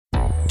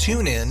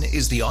TuneIn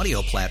is the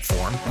audio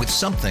platform with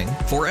something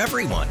for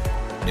everyone.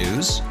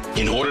 News.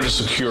 In order to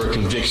secure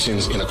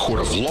convictions in a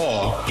court of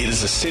law, it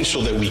is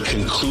essential that we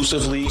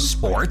conclusively.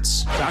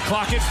 Sports. Shot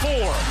clock at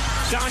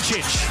 4.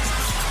 Doncic.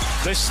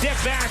 The step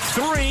back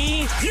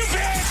 3. You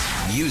bet.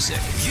 Music.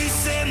 You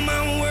set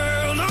my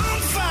world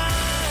on fire.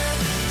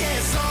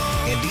 Yes,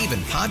 and even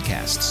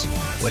podcasts.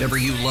 Whatever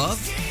you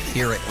love,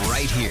 hear it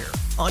right here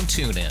on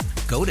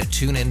TuneIn. Go to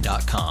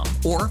TuneIn.com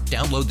or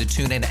download the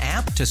TuneIn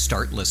app to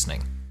start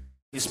listening.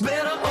 it's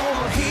better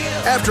over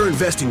here. After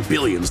investing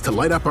billions to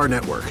light up our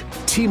network,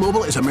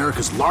 T-Mobile is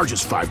America's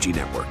largest 5G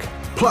network.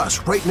 Plus,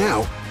 right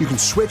now, you can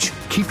switch,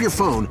 keep your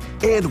phone,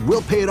 and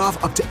we'll pay it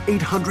off up to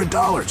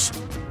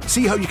 $800.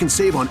 See how you can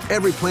save on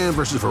every plan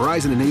versus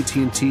Verizon and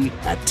AT&T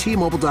at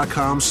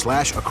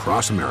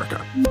T-Mobile.com/across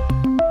America.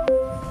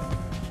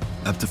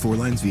 Up to 4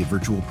 lines via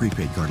virtual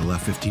prepaid card. Allow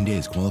 15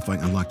 days. Qualifying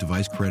unlocked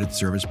device credit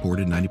service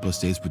ported 90+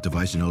 states with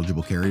device and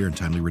eligible carrier and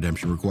timely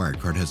redemption required.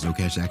 Card has no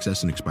cash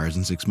access and expires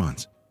in 6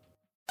 months.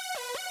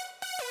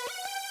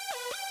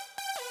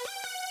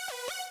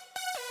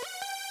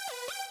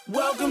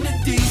 Welcome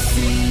to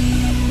D.C.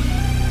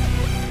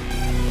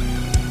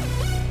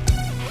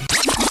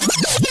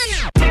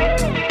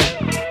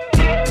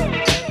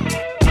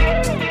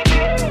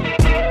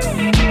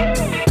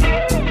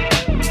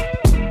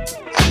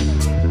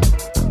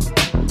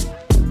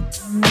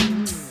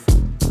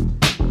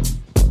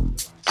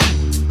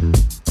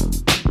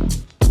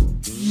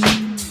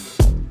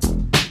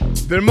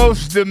 The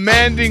most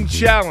demanding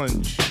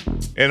challenge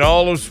in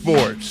all of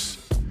sports,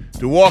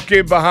 to walk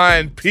in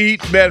behind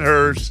Pete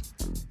Medhurst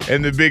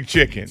and the Big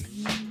Chicken,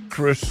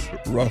 Chris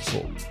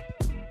Russell.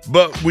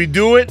 But we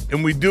do it,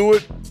 and we do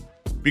it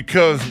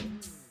because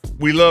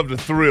we love the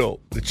thrill,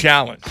 the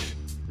challenge.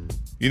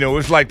 You know,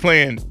 it's like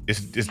playing,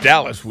 it's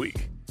Dallas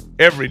week,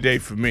 every day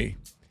for me.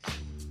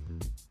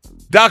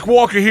 Doc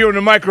Walker here on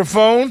the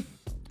microphone,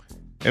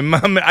 and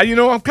I'm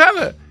kind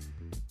of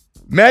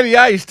Matty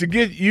Ice to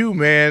get you,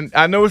 man.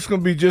 I know it's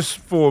going to be just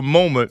for a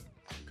moment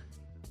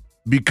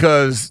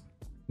because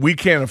we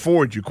can't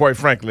afford you, quite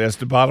frankly. That's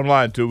the bottom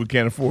line to it. We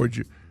can't afford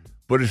you.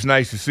 But it's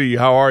nice to see you.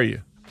 How are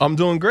you? I'm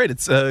doing great.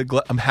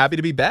 I'm happy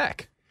to be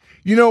back.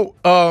 You know,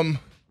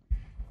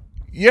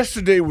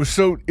 yesterday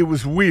it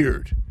was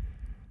weird.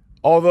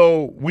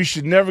 Although we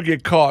should never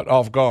get caught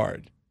off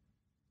guard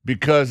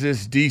because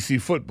it's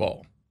DC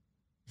football.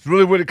 It's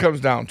really what it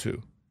comes down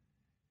to.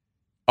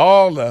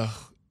 All the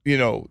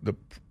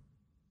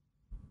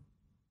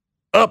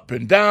up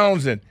and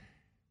downs and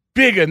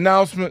big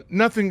announcement,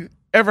 nothing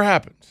ever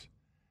happens.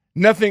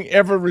 Nothing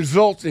ever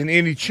results in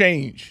any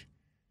change.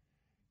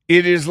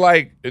 It is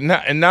like, and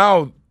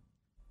now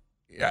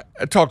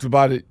I talked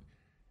about it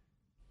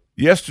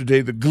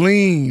yesterday, the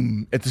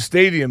gleam at the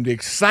stadium, the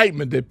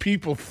excitement that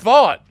people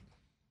thought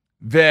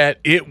that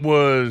it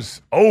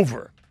was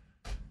over,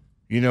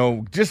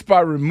 just by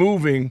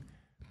removing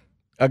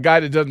a guy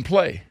that doesn't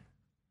play.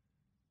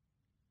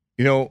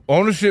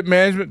 Ownership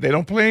management, they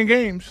don't play in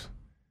games.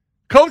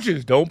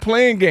 Coaches don't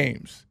play in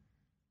games.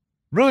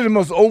 Really the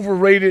most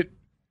overrated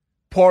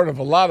part of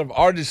a lot of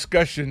our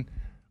discussion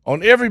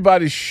on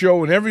everybody's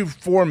show and every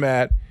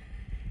format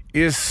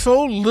is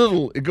so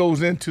little it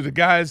goes into the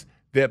guys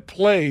that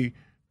play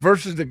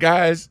versus the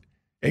guys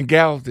and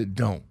gals that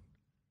don't.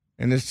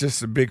 And it's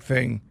just a big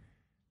thing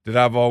that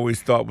I've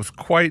always thought was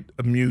quite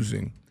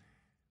amusing.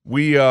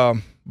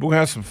 We'll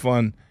have some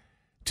fun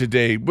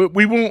today, but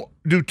we won't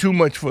do too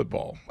much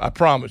football. I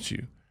promise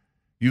you.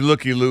 You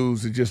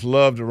looky-loos that just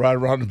love to ride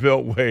around the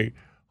Beltway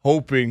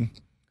hoping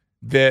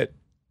that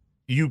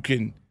you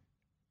can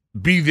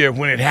be there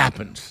when it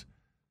happens.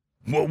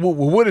 Well,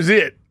 what is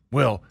it?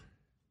 Well,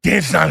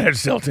 Dan's not at a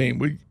sell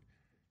team. He's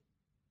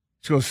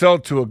going to sell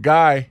it to a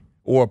guy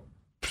or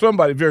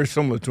somebody very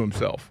similar to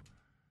himself.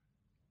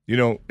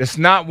 It's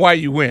not why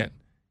you win.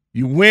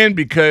 You win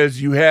because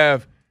you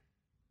have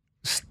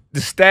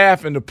the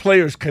staff and the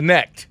players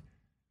connect,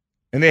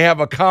 and they have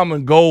a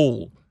common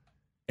goal.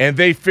 And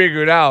they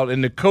figure it out,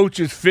 and the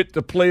coaches fit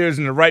the players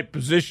in the right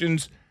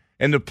positions,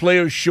 and the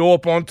players show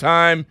up on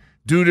time,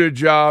 do their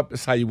job.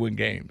 That's how you win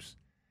games.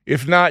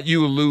 If not,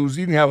 you will lose.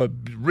 You can have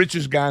the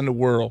richest guy in the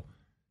world.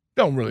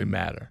 Don't really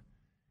matter.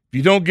 If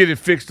you don't get it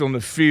fixed on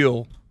the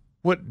field,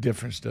 what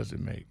difference does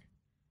it make?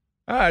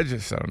 I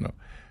don't know.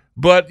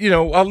 But,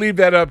 I'll leave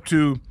that up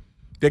to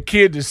the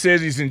kid that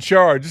says he's in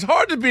charge. It's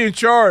hard to be in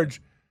charge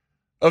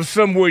of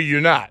somewhere you're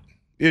not,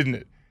 isn't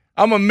it?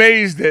 I'm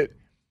amazed that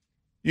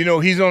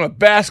he's on a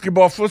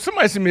basketball floor.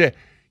 Somebody sent me that.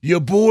 Your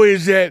boy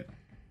is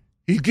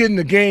he's getting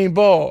the game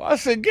ball. I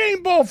said,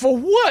 game ball for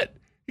what?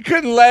 He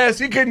couldn't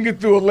get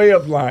through a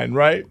layup line,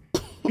 right?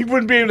 He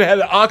wouldn't be able to have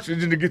the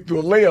oxygen to get through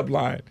a layup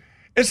line.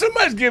 And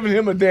somebody's giving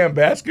him a damn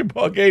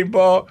basketball game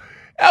ball.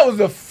 That was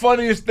the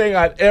funniest thing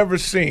I'd ever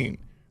seen,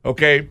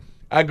 okay?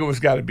 I go, it's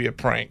got to be a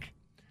prank.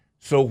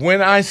 So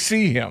when I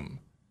see him,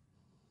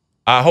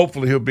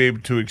 hopefully he'll be able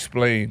to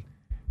explain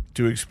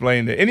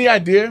that. Any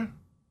idea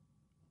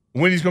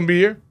when he's going to be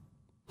here?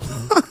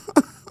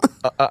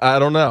 I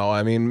don't know.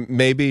 I mean,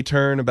 maybe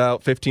turn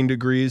about 15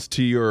 degrees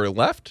to your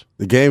left.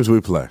 The games we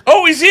play.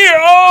 Oh, he's here.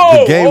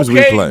 Oh, the games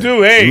okay, we play.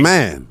 dude. Hey,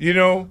 man, you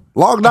know,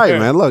 long night,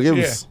 man. Look, it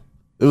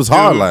was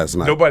hard last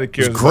night. Nobody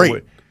cares. It was great. About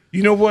it.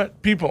 You know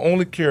what? People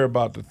only care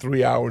about the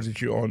 3 hours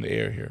that you're on the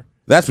air here.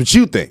 That's what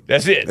you think.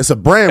 That's it. It's a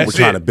brand we're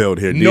trying to build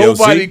here.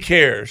 Nobody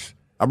cares.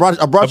 I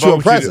brought you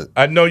a present.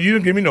 I know you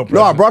didn't give me no present.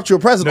 No, I brought you a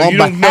present on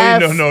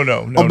behalf.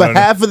 On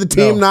behalf of the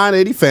Team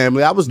 980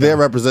 family. I was there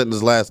representing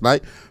us last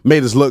night.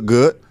 Made us look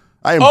good.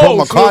 I even brought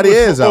my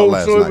Cartiers out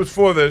last night. So it was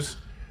for this.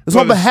 It's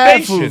on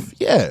behalf of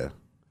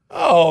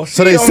Oh,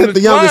 so they sent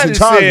the youngest in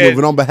charge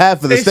movement on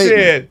behalf of the statement.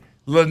 They said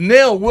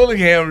Linnell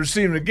Willingham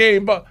receiving the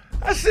game, but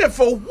I said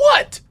for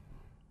what?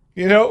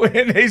 You know,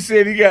 and they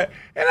said he got,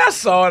 and I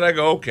saw it. I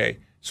go, okay,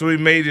 so he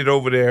made it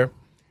over there.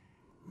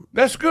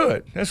 That's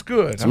good. That's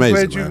good. It's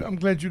amazing, I'm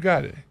glad you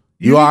got it.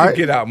 You need all right? to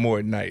get out more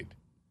at night.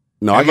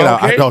 No, I get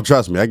out. Okay? Don't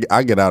trust me.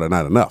 I get out at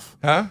night enough.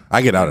 Huh?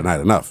 I get out at night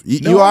enough.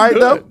 You all right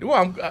though?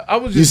 Well, I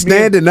was. You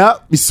standing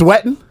up? You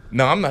sweating?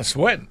 No, I'm not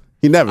sweating.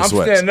 He never sweats.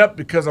 I'm standing up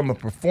because I'm a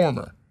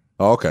performer.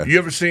 Oh, okay. You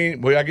ever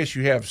seen? Well, I guess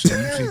you have seen.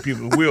 You've seen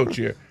people in a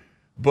wheelchair,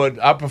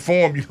 but I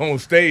perform. You on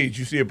stage,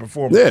 you see a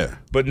performer. Yeah.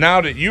 But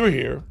now that you're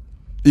here,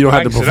 you don't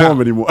have to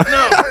perform anymore.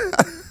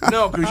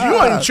 No, because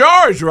you're in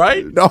charge,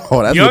 right? No,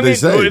 that's what they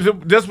say.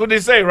 That's what they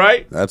say,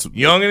 right? That's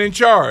young and in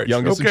charge.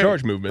 Youngest in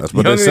charge movement. That's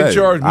what they say. Young and in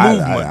charge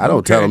movement. I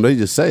don't tell them. They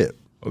just say it.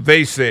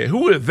 They say it.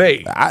 Who are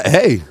they?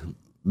 Hey,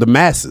 the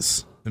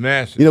masses. The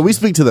masses. You know, we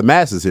speak to the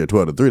masses here,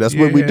 12 to 3. That's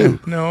what we do.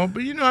 No,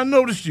 but I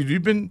noticed you.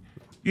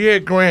 You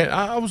had Grant.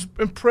 I was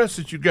impressed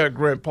that you got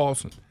Grant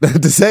Paulson.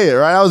 To say it,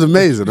 right? That was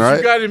amazing, right?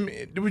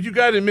 You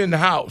got him in the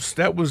house.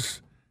 That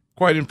was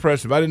quite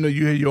impressive. I didn't know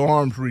you had your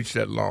arms reached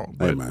that long.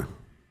 Hey, man.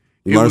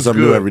 You learn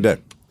something new every day.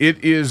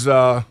 It is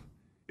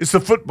it's a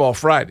football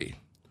Friday.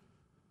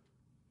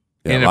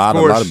 Yeah, and a lot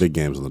of of big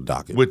games on the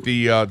docket. With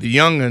the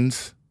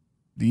youngins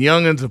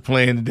are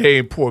playing today,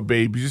 and poor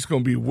babies. It's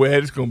going to be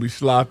wet. It's going to be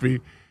sloppy.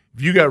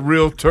 If you got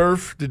real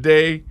turf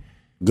today,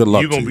 good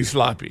luck. You're going to be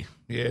sloppy.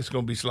 Yeah, it's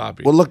going to be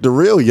sloppy. Well, look, the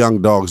real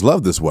young dogs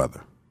love this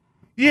weather.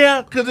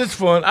 Yeah, because it's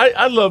fun.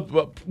 I love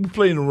we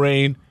play in the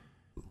rain.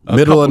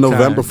 Middle of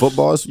November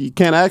football, you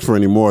can't ask for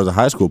any more as a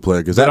high school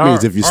player because that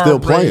means if you're still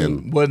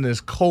playing. Wasn't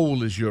as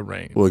cold as your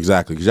rain. Well,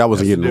 exactly, because y'all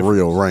wasn't getting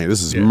real rain.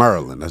 This is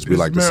Maryland, as we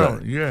like to say.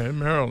 Yeah, in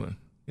Maryland.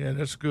 Yeah,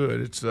 that's good.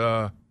 It's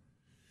Yeah,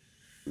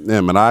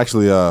 man, I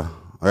actually I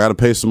got to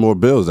pay some more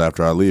bills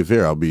after I leave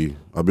here. I'll be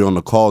on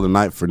the call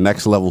tonight for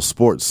Next Level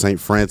Sports, St.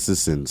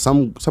 Francis, and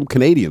some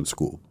Canadian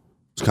school.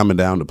 It's coming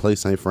down to play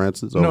St.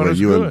 Francis over at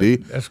UMD.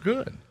 Good. That's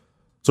good.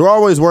 So we're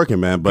always working,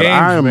 man. But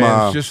I am.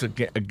 Man, it's just a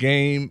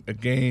game. A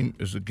game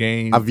is a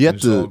game. I've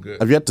yet to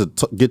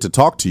get to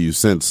talk to you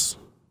since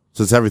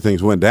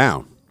everything's went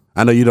down.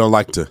 I know you don't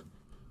like to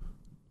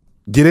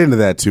get into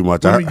that too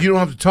much. You don't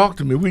have to talk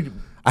to me.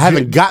 I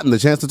haven't gotten the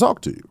chance to talk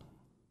to you.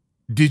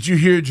 Did you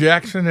hear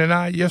Jackson and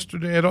I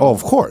yesterday at all? Oh,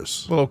 of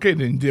course. Well, okay,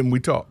 then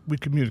we talked. We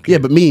communicated. Yeah,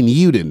 but me and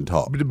you didn't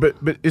talk. But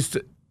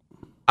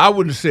I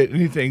wouldn't have said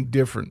anything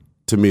different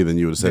to me than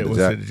you would have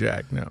said to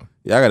Jack. No.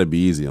 Yeah, I got to be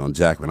easy on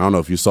Jackman. I don't know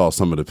if you saw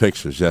some of the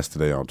pictures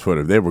yesterday on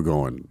Twitter. They were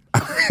going,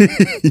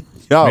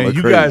 y'all man, are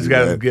you crazy, guys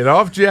got to get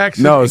off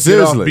Jackson. No, and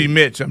seriously. Get off B.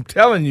 Mitch. I'm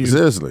telling you.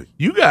 Seriously.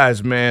 You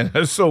guys, man,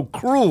 are so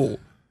cruel.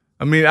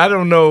 I mean, I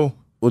don't know.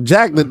 Well,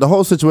 Jack, the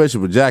whole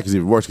situation with Jack is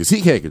even worse because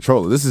he can't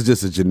control it. This is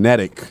just a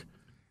genetic.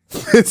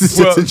 This is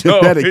just a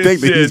genetic thing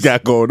that he's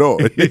got going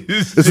on.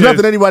 There's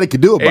nothing anybody can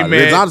do about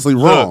it. It's honestly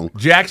wrong. Look,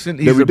 Jackson,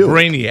 he's a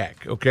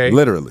brainiac, okay?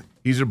 Literally.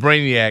 He's a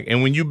brainiac.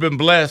 And when you've been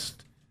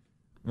blessed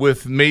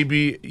with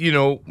maybe,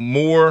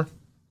 more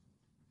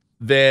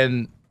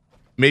than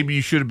maybe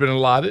you should have been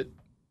allotted,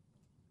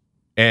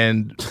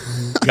 and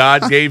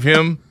God gave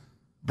him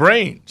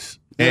brains,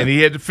 and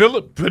he had to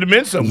put him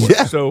in somewhere.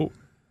 Yeah. So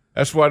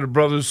that's why the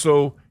brother's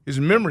his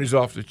memory's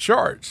off the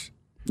charts.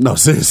 No,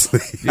 seriously.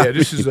 Yeah,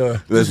 this is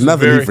there's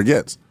nothing he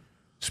forgets.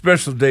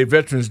 Special day,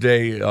 Veterans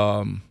Day.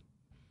 A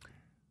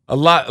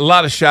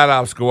lot of shout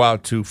outs go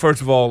out to,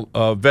 first of all,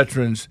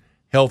 Veterans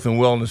Health and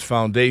Wellness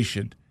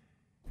Foundation.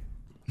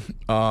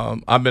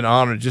 I've been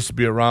honored just to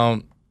be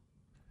around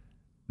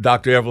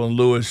Dr. Evelyn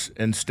Lewis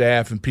and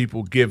staff and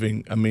people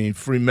giving,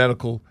 free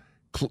medical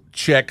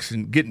checks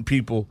and getting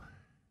people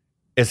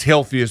as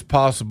healthy as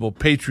possible.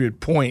 Patriot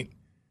Point,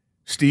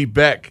 Steve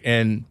Beck,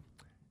 and,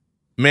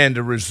 man,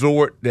 the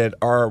resort that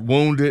are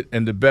wounded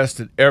and the best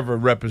that ever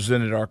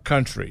represented our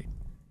country.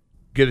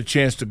 Get a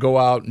chance to go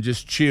out and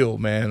just chill,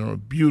 man, on a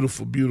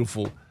beautiful,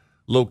 beautiful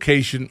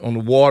location on the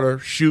water,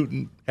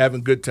 shooting, having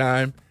a good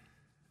time.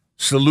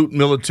 Salute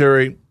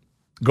Military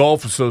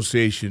Golf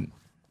Association.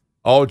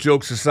 All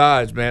jokes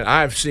aside, man,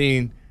 I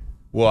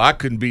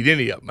couldn't beat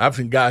any of them. I've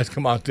seen guys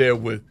come out there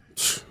with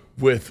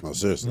one.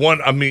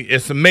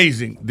 It's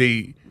amazing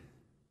the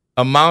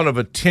amount of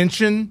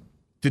attention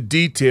to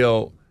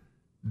detail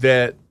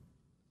that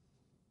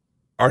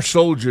our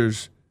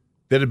soldiers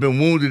that have been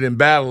wounded in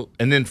battle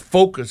and then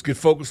get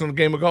focused on the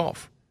game of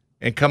golf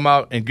and come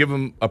out and give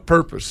them a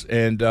purpose.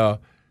 And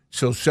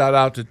so shout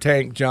out to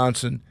Tank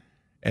Johnson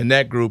and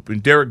that group,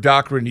 and Derek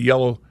Docker and the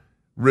Yellow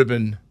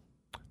Ribbon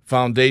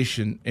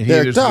Foundation, and he Derek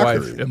and his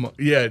Dockery. wife.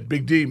 Yeah,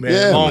 Big D, man,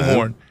 Yeah,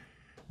 Longhorn. man.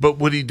 But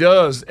what he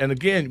does, and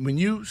again, when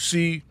you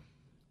see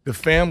the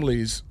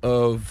families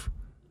of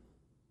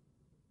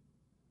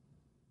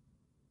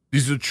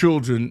these are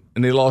children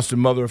and they lost their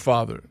mother or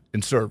father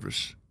in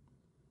service,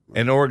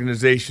 and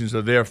organizations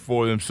are there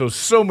for them.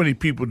 So many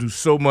people do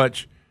so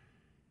much,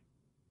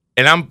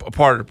 and I'm a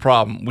part of the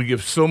problem. We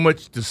give so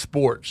much to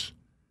sports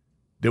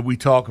that we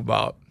talk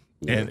about,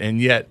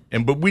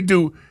 but we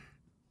do.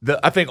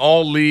 I think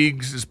all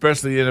leagues,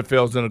 especially the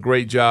NFL, has done a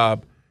great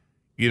job,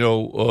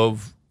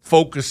 of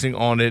focusing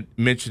on it,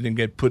 mentioning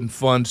it, putting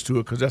funds to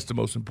it, because that's the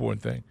most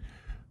important thing.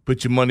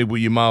 Put your money where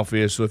your mouth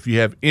is. So if you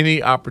have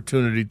any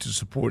opportunity to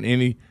support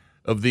any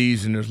of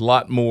these, and there's a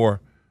lot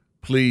more,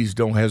 please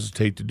don't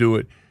hesitate to do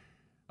it.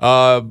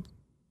 Our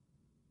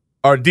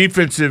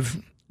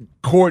defensive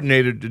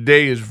coordinator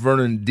today is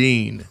Vernon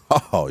Dean.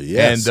 Oh,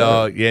 yes,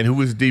 and who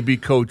was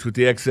DB coach with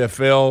the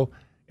XFL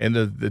and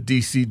the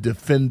DC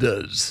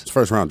Defenders. It's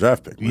first-round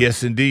draft pick. Man.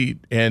 Yes, indeed.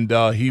 And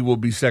he will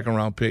be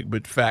second-round pick,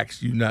 but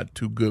facts, you're not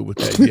too good with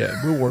that yet.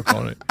 We'll work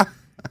on it.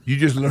 You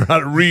just learned how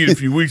to read a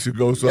few weeks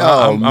ago, so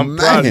I'm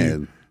proud of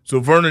you.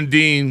 So Vernon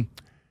Dean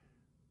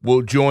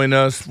will join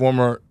us,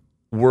 former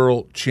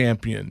world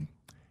champion.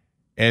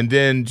 And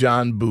then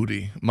John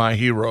Booty, my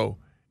hero,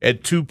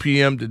 at 2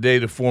 p.m. today,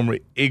 the former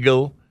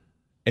Eagle.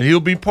 And he'll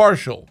be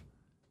partial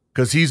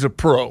because he's a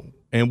pro,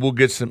 and we'll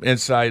get some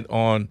insight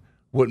on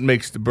what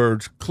makes the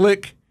birds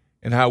click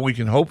and how we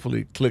can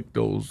hopefully clip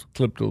those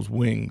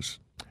wings.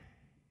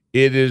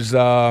 It is.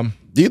 Do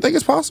you think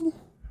it's possible?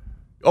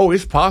 Oh,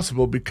 it's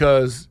possible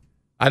because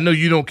I know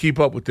you don't keep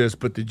up with this,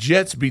 but the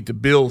Jets beat the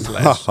Bills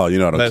last. Oh, I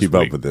don't keep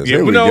week. up with this. Yeah,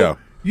 Here we go.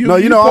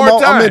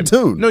 I'm in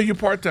tune. No, you're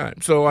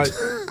part-time. So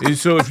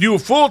if you were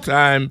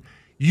full-time,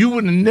 you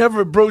would have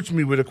never approached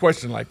me with a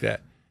question like that.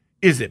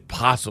 Is it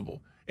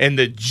possible? And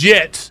the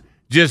Jets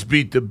just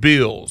beat the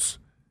Bills.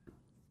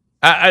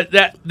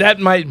 That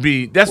might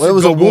be. That's it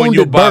was a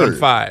wounded bottom bird.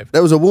 five.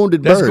 There was a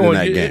wounded bird in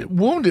that game.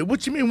 Wounded?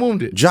 What you mean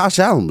wounded? Josh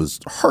Allen was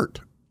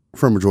hurt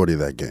for a majority of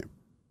that game,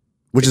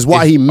 which is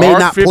why he may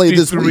not play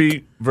this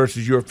week.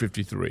 Versus your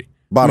 53.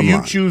 Bottom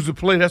line. You choose to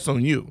play, that's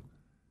on you.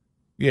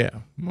 Yeah.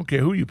 Okay,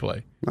 who you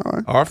play. All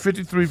right. Our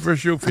 53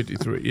 versus your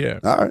 53, yeah.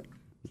 All right.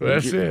 So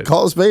that's it.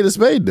 Call a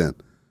spade then.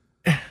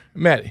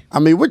 Matty. I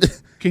mean,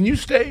 can you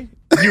stay?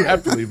 You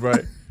have to leave,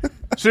 right?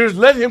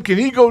 Seriously, can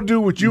he go do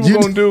what you were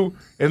going to do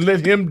and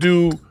let him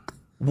do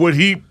what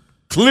he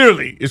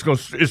clearly is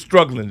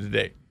struggling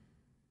today?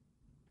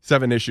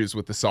 7 issues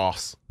with the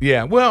sauce.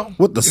 Yeah, well.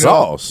 With the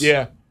sauce?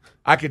 Yeah,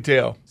 I can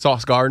tell.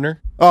 Sauce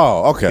Gardner.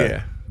 Oh, okay.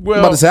 Yeah. Well,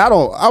 I'm about to say,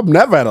 I've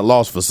never had a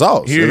loss for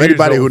sauce. If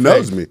anybody who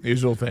knows me.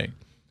 Here's the whole thing.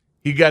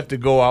 He got to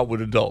go out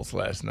with adults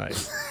last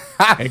night.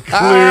 And clearly,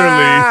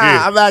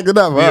 I'm acting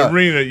up, the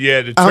arena,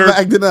 the Terps. I'm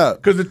acting up.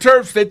 Because the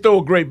Terps, they throw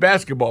a great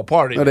basketball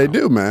party. Oh, they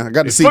do, man. I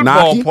got to see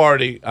football Naki.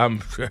 Party,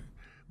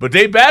 but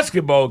their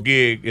basketball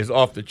gig is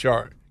off the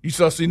chart. You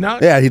saw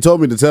Naki? Yeah, he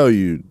told me to tell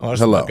you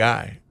hello. My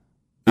guy.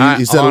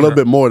 He said a little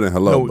bit more than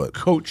hello, but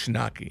Coach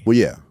Naki. Well,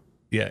 yeah.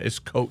 Yeah, it's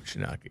Coach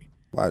Naki.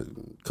 Why,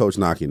 Coach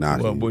Naki.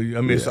 Well, I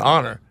mean, it's an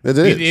honor. It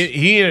is.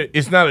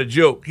 It's not a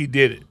joke. He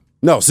did it.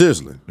 No,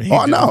 seriously.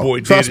 The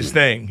boy did his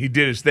thing. He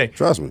did his thing.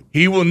 Trust me.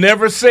 He will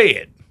never say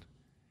it.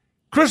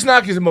 Chris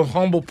Naki is the most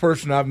humble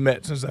person I've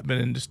met since I've been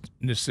in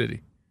this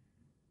city.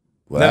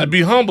 Well, now, to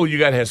be humble, you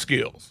got to have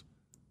skills.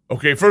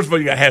 Okay, first of all,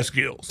 you got to have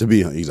skills. To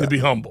be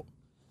humble.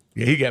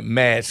 Yeah, he got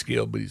mad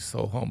skill, but he's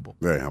so humble.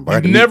 Very humble.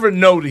 You'd never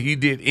know that he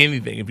did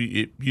anything if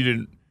you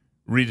didn't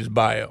read his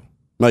bio.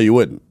 No, you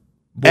wouldn't.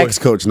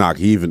 Ex-Coach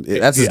Naki,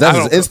 that's his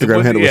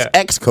Instagram handle. Was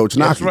ex-Coach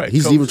Naki. That's right.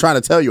 He's even trying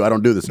to tell you I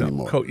don't do this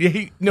anymore.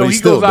 He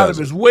goes out of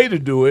his way to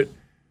do it,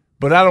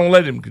 but I don't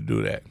let him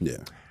do that. Yeah.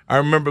 I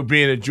remember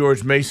being at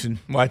George Mason,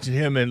 watching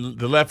him and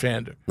the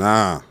left-hander.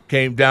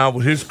 Came down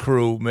with his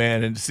crew,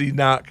 man, and see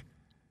Knock.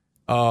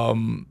 Yeah,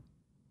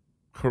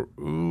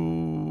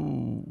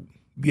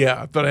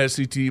 I thought I had a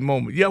CTE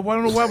moment. Yeah, well,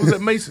 I don't know why I was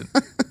at Mason,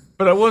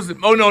 but I wasn't.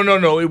 Oh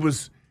no, it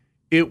was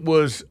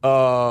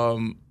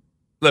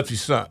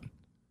Lefty's son.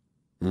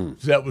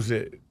 So that was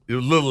it. It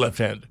was a little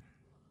left-hander,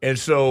 and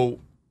so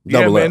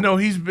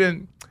he's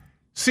been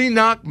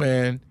Knock,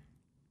 man.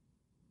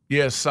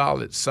 Yeah,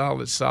 solid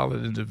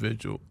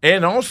individual.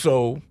 And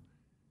also,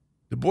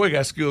 the boy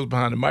got skills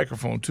behind the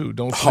microphone, too.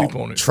 Don't sleep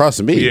on it.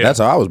 Trust me. Yeah. That's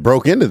how I was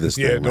broke into this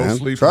thing, man. Don't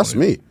sleep Trust on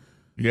me. It.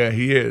 Yeah,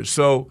 he is.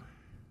 So,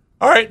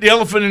 all right, the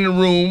elephant in the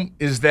room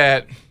is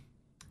that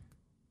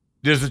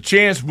there's a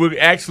chance we're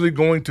actually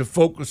going to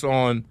focus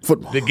on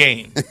football, the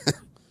game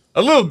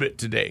a little bit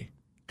today.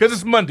 Because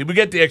it's Monday. We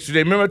get the extra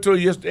day. Remember I told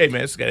you yesterday, hey,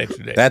 man, it's got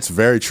extra day. That's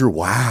very true.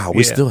 Wow,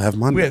 we still have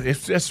Monday.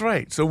 That's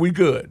right. So we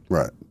good.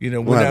 Right.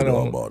 We're not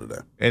on ball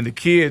today. And the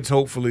kids,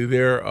 hopefully,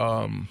 they're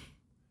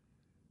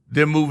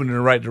moving in the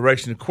right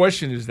direction. The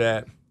question is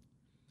that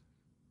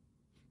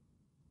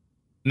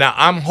now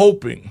I'm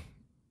hoping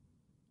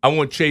I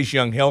want Chase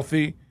Young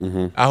healthy.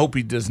 Mm-hmm. I hope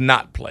he does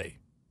not play.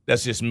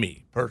 That's just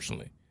me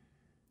personally,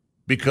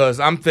 because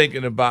I'm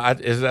thinking about,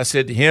 as I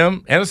said to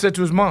him and I said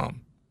to his mom,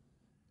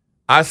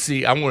 I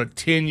want a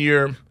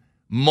 10-year.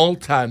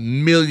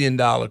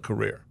 multi-million-dollar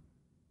career.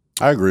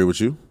 I agree with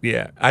you.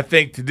 Yeah, I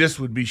think this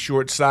would be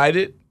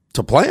short-sighted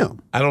to play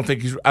him. I don't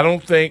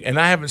think, and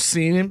I haven't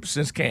seen him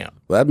since camp.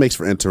 Well, that makes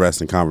for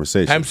interesting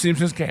conversation. I haven't seen him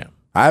since camp.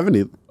 I haven't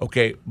either.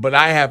 Okay, but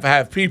I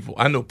have people.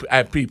 I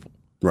have people.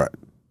 Right.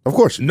 Of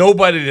course.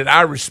 Nobody that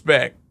I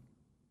respect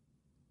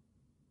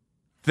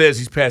says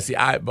he's passed the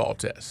eyeball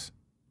test.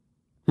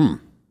 Well,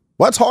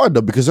 it's hard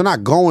though because they're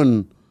not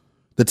going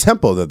the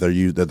tempo that they're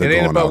going out there. It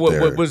ain't about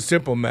what's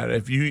tempo matter.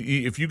 If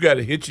you got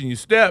a hitch in your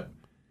step,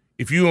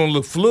 if you don't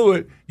look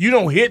fluid, you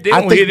don't hit. They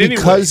don't hit anyway.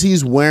 Because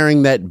he's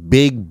wearing that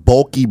big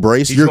bulky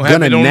brace, you're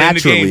going to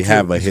naturally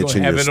have a hitch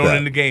in your step. Have it on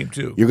in the game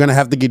too. You're going to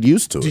have to get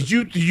used to it.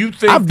 Do you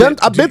think I've been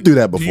through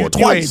that before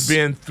twice.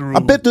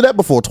 I've been through that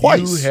before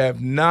twice. You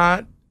have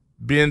not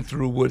been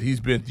through what he's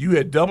been through. You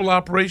had double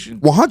operation?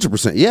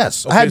 100%,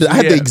 yes. Okay, I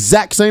had the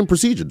exact same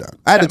procedure done.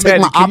 I had to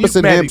take my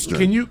opposite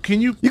hamstring. You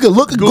can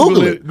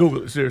Google it.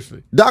 Google it,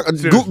 seriously.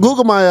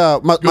 Google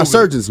my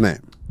surgeon's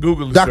name.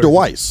 Google it. Dr.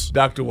 Weiss.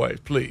 Dr. Weiss,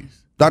 please.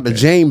 Dr.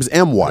 James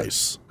M.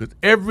 Weiss. Because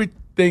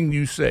everything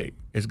you say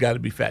has got to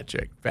be fact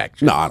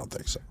checked. No, I don't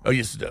think so. Oh,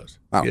 yes, it does.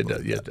 It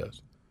does. Yes, it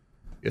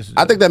does.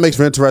 I think that makes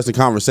for interesting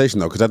conversation,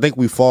 though, because I think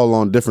we fall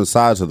on different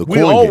sides of the coin.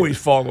 We always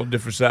fall on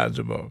different sides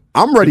of them.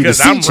 I'm ready to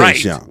see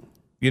Chase Young.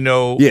 And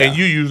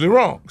you're usually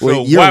wrong.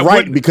 Well, you're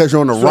right because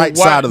you're on the right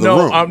side of the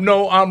room.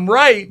 I'm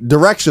right.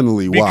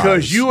 Directionally wise.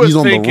 Because he's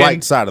on the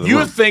right side of the room.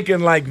 You're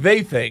thinking like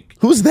they think.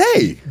 Who's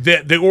they?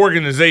 The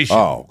organization.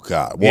 Oh,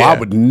 God. Well, I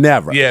would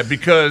never. Yeah,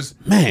 because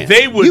man,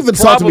 they would you've been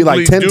talking to me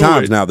like 10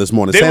 times now this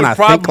morning saying I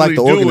think like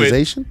the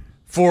organization.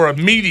 For a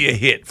media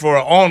hit, for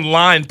an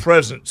online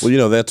presence.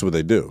 Well, that's what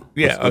they do.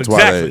 Yeah, that's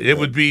exactly. It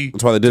would be.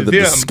 That's why they did the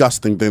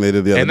disgusting thing they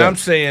did the other day. And I'm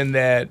saying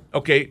that,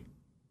 okay.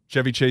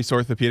 Chevy Chase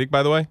Orthopedic,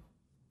 by the way.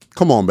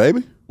 Come on,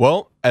 baby.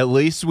 Well, at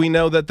least we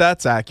know that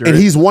that's accurate. And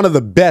he's one of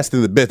the best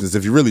in the business,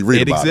 if you really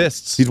read about it. It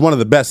exists. He's one of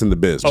the best in the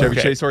biz. Chevy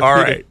Chase Orthopedic.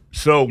 All right.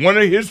 So one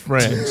of his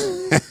friends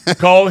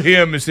called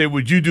him and said,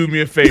 would you do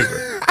me a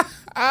favor?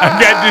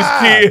 I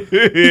got this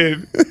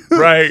kid,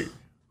 right,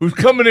 who's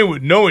coming in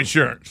with no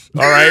insurance,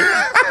 all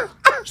right?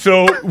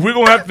 So we're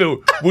going to have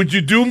to, would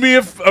you do me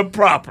a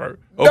proper,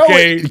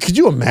 okay? No, could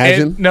you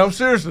imagine? No,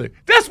 seriously.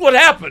 That's what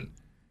happened.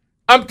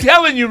 I'm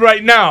telling you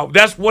right now,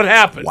 that's what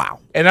happened. Wow.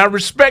 And I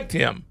respect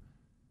him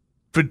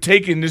for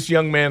taking this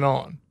young man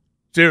on.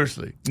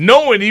 Seriously.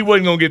 Knowing he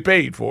wasn't going to get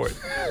paid for it.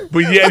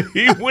 But yet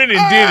he went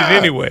and did it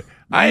anyway.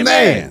 I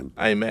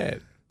ain't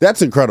mad.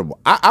 That's incredible.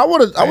 I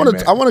want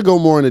to go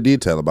more into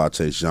detail about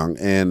Chase Young,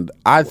 and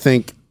I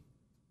think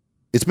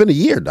it's been a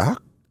year,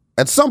 Doc.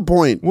 At some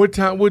point, what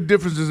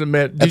difference does it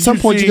make? At some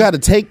point, you got to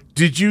take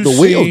the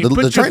wheels,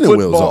 the training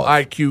wheels off.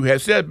 IQ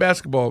has said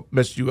basketball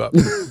messed you up.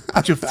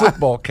 Put your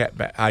football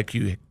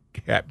IQ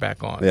cap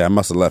back on. Yeah, I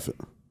must have left it.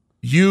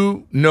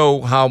 You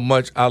know how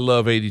much I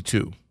love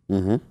 82.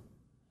 Mm-hmm.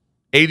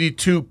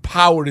 82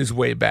 powered his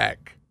way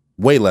back.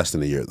 Way less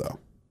than a year, though.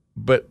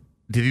 But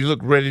did he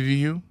look ready to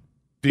you?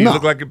 Did he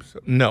look like it?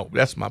 No,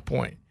 that's my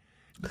point.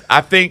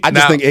 I just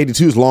think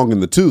 82 is long in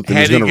the tooth and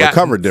he's going to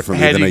recover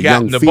differently than a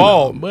young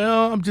female. Ball,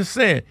 well, I'm just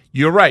saying.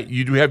 You're right.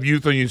 You do have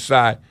youth on your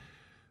side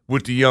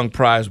with the young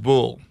prize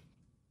bull.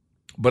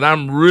 But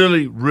I'm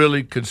really,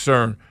 really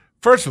concerned.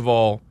 First of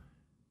all,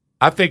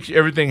 I think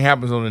everything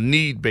happens on a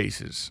need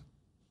basis.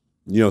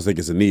 You don't think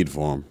it's a need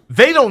for him?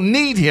 They don't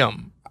need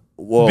him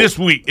this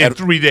week in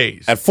 3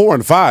 days. At 4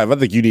 and 5, I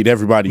think you need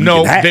everybody you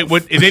can have.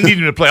 They need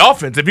him to play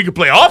offense. If he could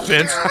play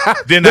offense,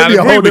 then I'd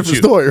agree with you.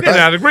 Story, right? Then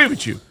I'd agree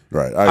with you.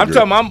 Right, I'm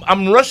talking.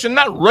 I'm rushing,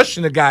 not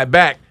rushing the guy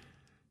back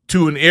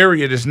to an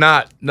area that's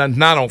not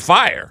on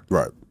fire.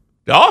 Right.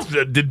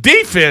 The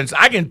defense,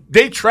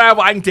 they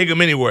travel. I can take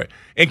them anywhere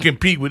and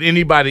compete with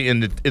anybody in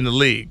the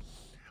league.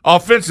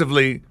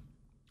 Offensively,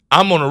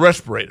 I'm on a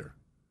respirator.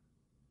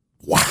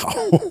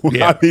 Wow.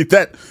 Yeah. I mean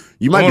that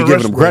you might be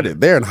giving them credit.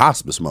 They're in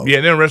hospice mode.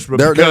 Yeah, they're in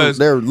respirator because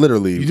they're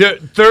literally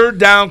third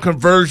down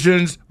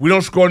conversions. We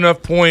don't score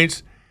enough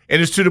points,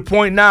 and it's to the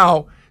point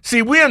now.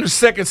 See, we're on the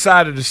second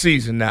side of the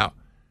season now.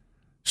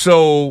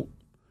 So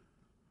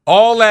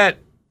all that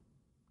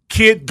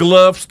kid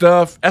glove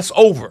stuff, that's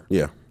over.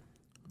 Yeah.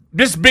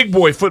 This big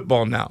boy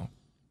football now.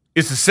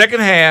 It's the second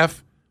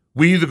half.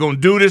 We either going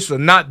to do this or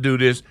not do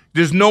this.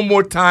 There's no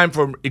more time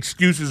for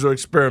excuses or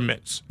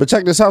experiments. But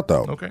check this out,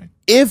 though. Okay.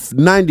 If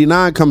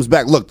 99 comes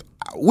back, look,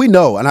 we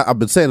know, and I've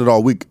been saying it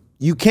all week,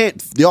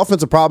 the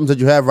offensive problems that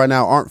you have right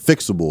now aren't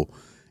fixable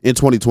in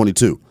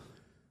 2022.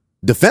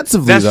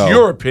 Defensively, that's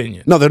your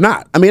opinion. No, they're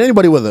not. I mean,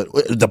 anybody with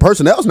the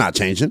personnel's not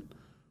changing.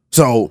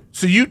 So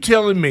you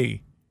telling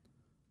me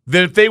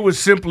that if they would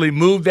simply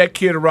move that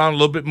kid around a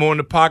little bit more in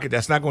the pocket,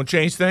 that's not going to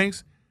change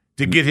things?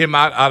 To get him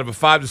out of a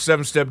 5 to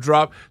 7 step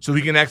drop so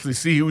he can actually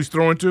see who he's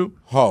throwing to?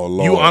 Oh,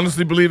 Lord. You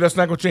honestly believe that's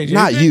not going to change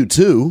Not anything? you,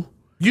 too.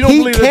 You don't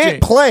believe that? He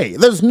can't play.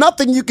 There's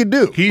nothing you can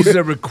do. He's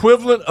the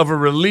equivalent of a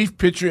relief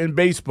pitcher in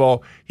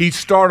baseball. He'd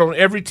start on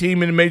every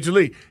team in the major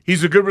league.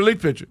 He's a good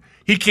relief pitcher.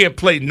 He can't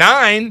play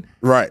 9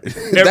 right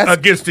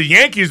against the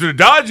Yankees or the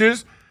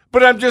Dodgers,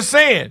 but I'm just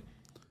saying.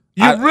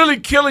 You're really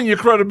killing your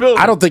credibility.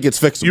 I don't think it's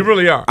fixable. You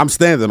really are. I'm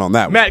standing on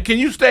that one. Matt, can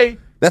you stay?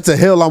 That's a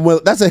hill I'm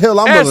willing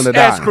to die.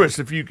 Ask Chris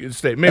if you can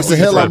stay. Maybe that's a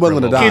hill I'm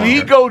willing to die. Can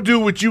he go do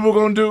what you were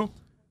going to do?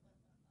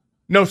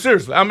 No,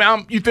 seriously. I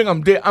mean, you think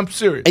I'm dead? I'm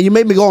serious. And you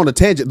made me go on a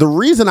tangent. The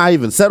reason I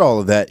even said all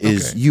of that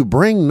is you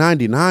bring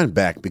 99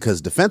 back because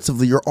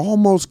defensively you're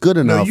almost good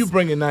enough. No, you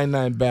bringing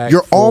 99 back.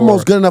 You're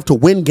almost good enough to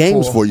win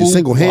games for you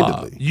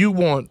single-handedly. You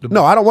want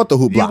no, I don't want the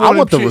hoopla. I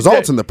want the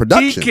results and the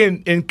production. He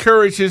can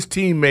encourage his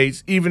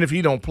teammates even if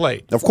he don't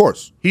play. Of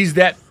course. He's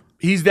that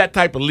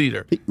type of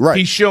leader. Right.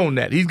 He's shown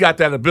that. He's got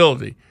that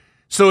ability.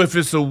 So if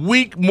it's a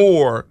week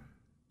more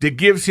that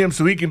gives him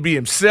so he can be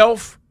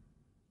himself,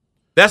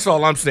 that's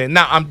all I'm saying.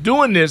 Now, I'm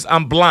doing this.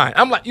 I'm blind.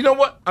 I'm like, you know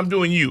what? I'm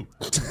doing you.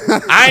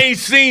 I ain't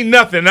seen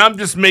nothing. I'm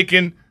just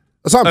making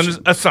an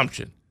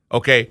assumption.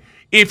 Okay?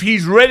 If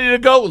he's ready to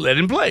go, let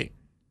him play.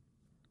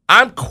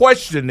 I'm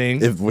questioning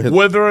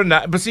whether or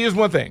not. But see, here's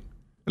one thing.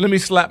 Let me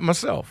slap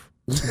myself.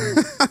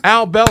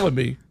 Al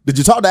Bellamy. Did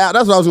you talk to Al?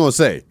 That's what I was going to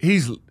say.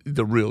 He's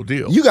the real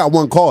deal. You got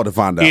one call to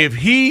find out. If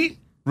he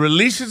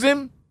releases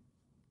him,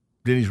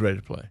 then he's ready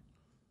to play.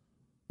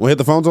 Want to hit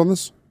the phones on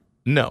this?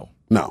 No.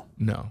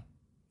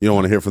 You don't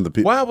want to hear from the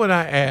people? Why would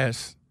I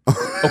ask?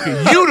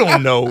 Okay, you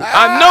don't know.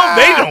 I know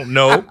they don't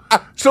know.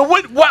 So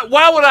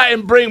why would I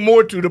bring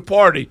more to the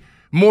party,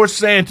 more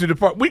sand to the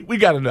party? We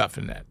got enough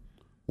in that.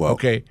 Well,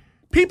 okay.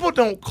 People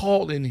don't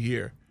call in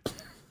here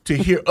to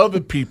hear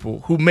other people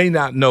who may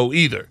not know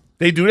either.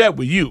 They do that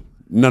with you.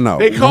 No.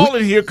 They call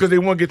in here because they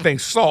want to get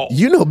things solved.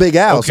 You know Big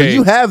Al, so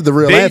you have the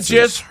real answers. They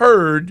just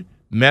heard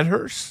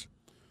Medhurst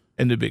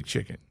and the Big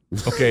Chicken.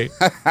 Okay,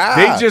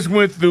 they just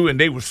went through and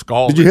they were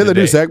scalded. Did you hear the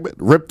new segment?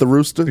 Rip the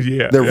Rooster.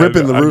 Yeah, they're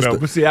ripping the Rooster.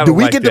 But see, I do don't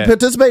we like get that. to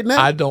participate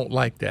now? I don't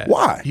like that.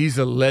 Why? He's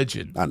a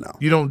legend. I know.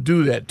 You don't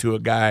do that to a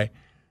guy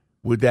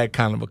with that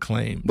kind of a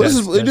claim. But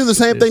they do the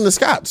same thing to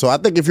Scott. So I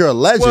think if you're a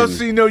legend, well,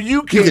 see, no,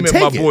 you came at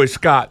my boy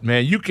Scott,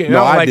 man. You can't.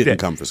 No, I didn't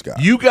come for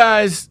Scott. You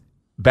guys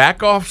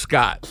back off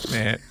Scott,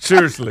 man.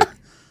 Seriously.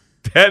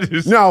 That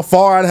is. You know how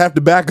far I'd have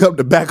to back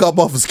up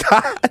off of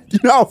Scott? You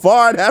know how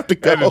far I'd have to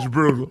go? That is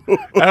brutal.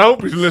 I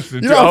hope he's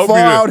listening. You know how far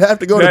I would have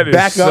to go to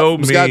back up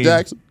from Scott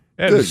Jackson?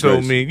 That is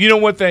so mean. You know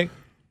one thing?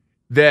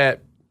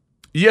 That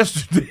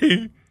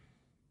yesterday,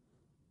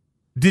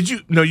 did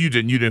you? No, you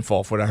didn't. You didn't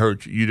fall for it. I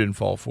heard you. You didn't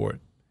fall for it.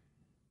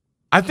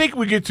 I think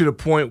we get to the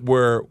point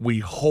where we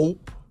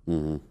hope,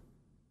 and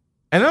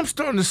I'm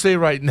starting to say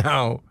right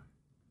now,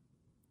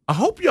 I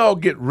hope y'all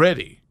get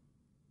ready.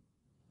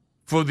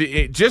 For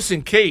the just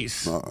in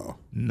case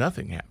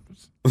nothing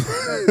happens.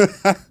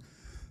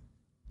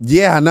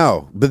 Yeah, I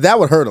know, but that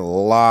would hurt a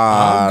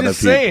lot of people. I'm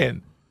just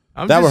saying.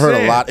 That would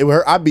hurt a lot. It would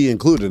hurt. I'd be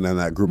included in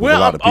that group of a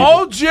lot of people.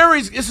 All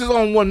Jerry's this is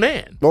on one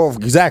man. Oh,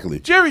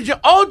 exactly.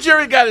 All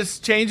Jerry got is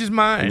change his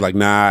mind. Like,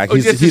 nah,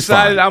 he's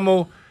decided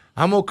fine.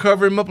 I'm gonna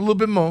cover him up a little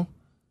bit more.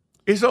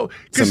 Because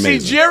see,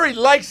 Jerry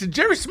likes it.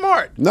 Jerry's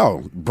smart.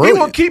 No, brilliant.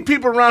 He will keep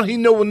people around he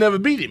know will never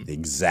beat him.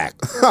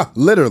 Exactly.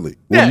 Literally,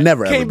 will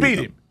never can't ever beat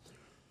him.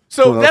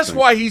 So that's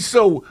why he's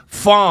so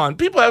fond.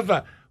 People have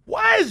like,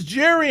 why is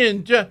Jerry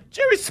and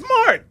Jerry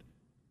smart?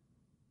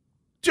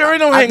 Jerry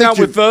don't hang out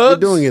with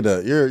thugs.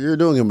 You're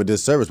doing him a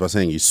disservice by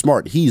saying he's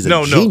smart. He's a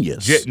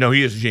genius. No,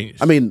 he is a genius.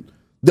 I mean,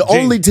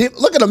 only team.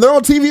 Look at them. They're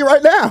on TV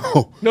right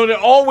now. No, they're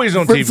always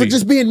on TV for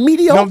just being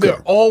mediocre. No,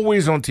 they're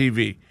always on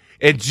TV.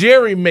 And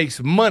Jerry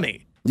makes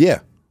money. Yeah.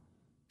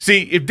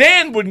 See, if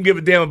Dan wouldn't give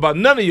a damn about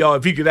none of y'all,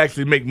 if he could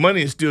actually make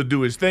money and still do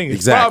his thing,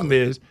 his problem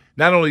is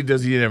not only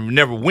does he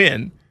never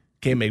win.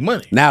 Can't make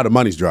money. Now the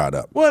money's dried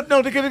up. Well,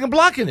 no, they're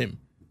blocking him.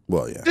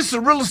 Well, yeah. This is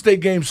a real estate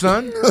game,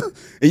 son.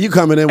 And you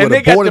coming in with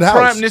a boarded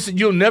house. Listen,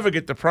 you'll never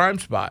get the prime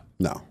spot.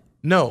 No.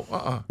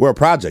 We're a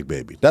project,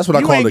 baby. That's what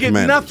I call the Commanders. You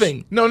ain't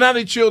nothing. No, now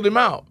they chilled him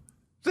out.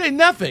 Say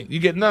nothing. You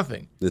get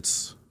nothing.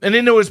 And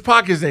they know his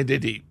pockets ain't that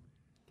deep.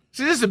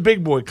 See, this is a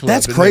big boy club.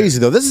 That's crazy,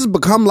 though. This has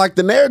become like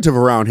the narrative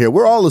around here.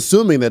 We're all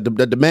assuming that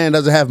the man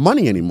doesn't have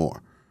money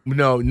anymore.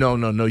 No.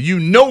 You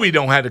know he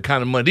don't have the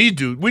kind of money he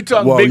do. We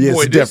talking big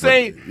boy. This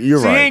ain't.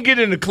 You're right. He ain't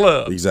getting in the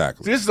club.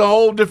 Exactly. This is a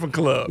whole different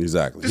club.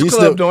 Exactly. This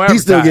club don't advertise.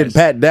 He's still getting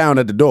pat down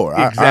at the door.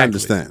 Exactly. I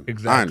understand.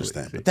 Exactly. I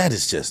understand. But that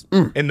is just.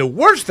 And the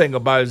worst thing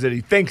about it is that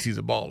he thinks he's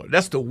a baller.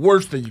 That's the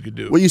worst thing you could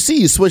do. Well, you see,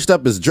 he switched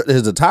up his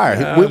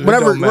attire.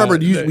 Remember,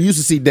 we used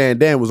to see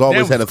Dan was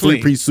always had a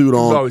three-piece suit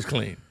on. He was always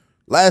clean.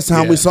 Last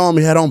time we saw him,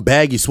 he had on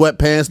baggy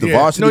sweatpants, the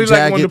varsity jacket.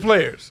 Like one of the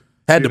players.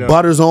 Had the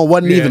butters on,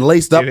 wasn't even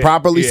laced up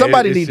properly.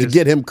 Somebody needs to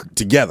get him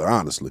together,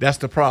 honestly. That's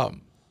the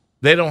problem.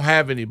 They don't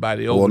have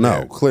anybody over there.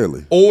 Well, no,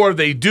 clearly. Or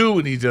they do,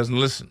 and he doesn't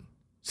listen.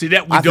 See,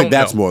 I think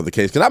that's more the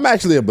case. Because I'm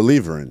actually a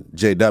believer in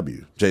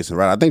JW, Jason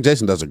Wright. I think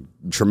Jason does a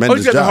tremendous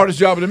job. He's got the hardest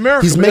job in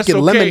America. He's making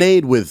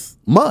lemonade with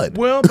mud.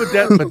 Well,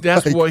 but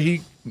that's like, what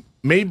he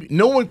 – maybe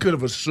no one could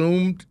have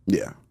assumed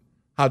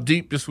how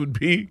deep this would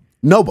be.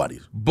 Nobody.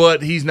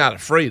 But he's not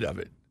afraid of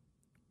it.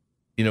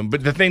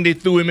 But the thing they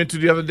threw him into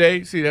the other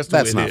day, see, that's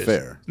not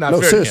fair. Not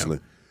fair. Seriously.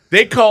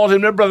 They called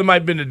him. Their brother might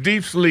have been in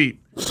deep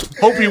sleep.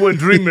 Hope he wasn't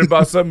dreaming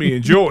about something he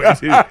enjoyed.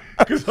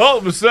 Because all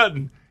of a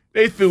sudden,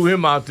 They threw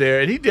him out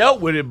there, and he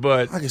dealt with it,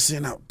 but I can say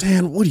now,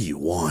 Dan, what do you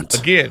want?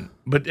 Again,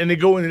 but and they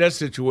go into that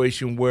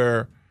situation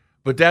where,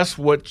 but that's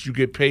what you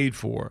get paid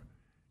for.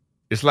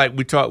 It's like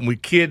we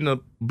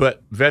kidding,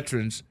 but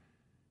veterans,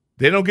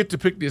 they don't get to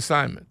pick the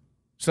assignment.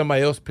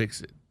 Somebody else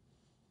picks it.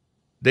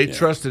 They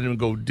trusted him to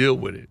go deal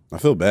with it. I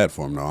feel bad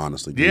for him, though,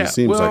 honestly. Yeah, he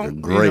seems like a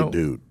great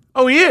dude.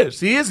 Oh, he is.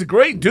 He is a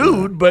great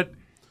dude, but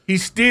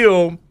he's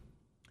trying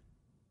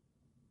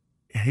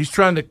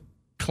to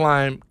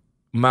climb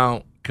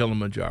Mount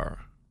Kilimanjaro.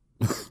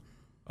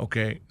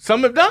 Okay.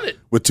 Some have done it.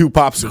 With 2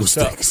 popsicle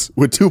sticks.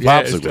 With 2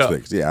 popsicle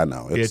sticks. Yeah, I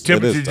know.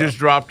 Temperature just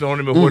dropped on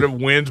him and whatever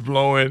wind's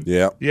blowing.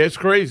 Yeah. Yeah, it's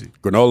crazy.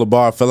 Granola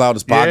bar fell out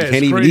his pocket.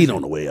 Can't even crazy. eat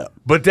on the way up.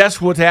 But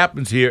that's what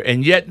happens here.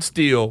 And yet and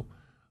still,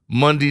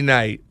 Monday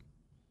night,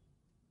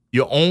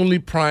 your only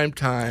prime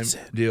time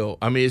deal.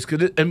 I mean, it's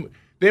good. And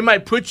they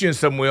might put you in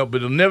somewhere, but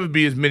it'll never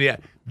be as many.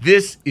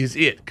 This is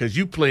it because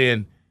you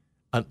playing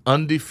an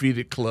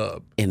undefeated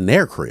club. In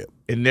their crib.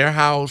 In their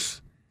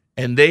house.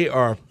 And they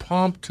are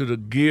pumped to the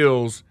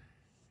gills.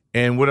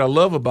 And what I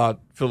love about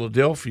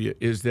Philadelphia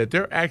is that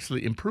they're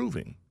actually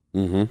improving.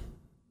 Mm-hmm.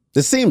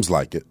 It seems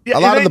like it. Yeah,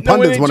 a lot of the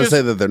pundits want to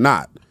say that they're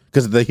not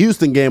because the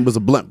Houston game was a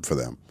blimp for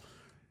them.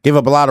 Gave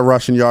up a lot of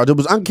rushing yards. It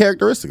was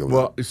uncharacteristic of them.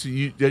 Well, see,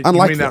 you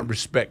may not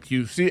respect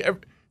Houston. See,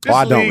 this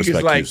I don't league respect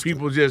is like Houston.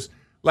 people just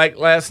 – like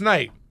last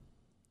night.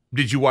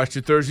 Did you watch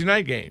the Thursday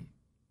night game?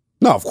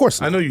 No, of course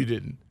not. I know you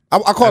didn't. I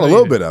caught a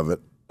little bit of it.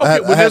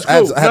 Okay, well, that's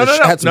cool.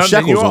 Had some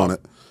shekels on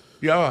it.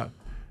 Yeah,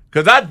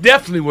 because I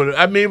definitely would have.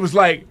 I mean, it was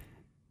like,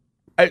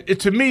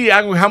 to me,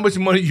 how much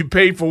money you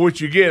pay for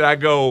what you get. I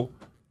go,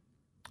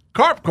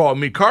 Carp called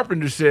me.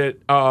 Carpenter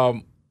said,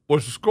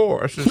 what's the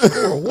score? I said,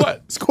 score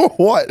what? Score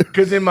what?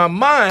 Because in my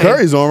mind,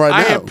 Curry's on right now.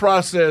 I had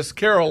processed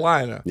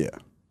Carolina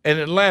and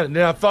Atlanta.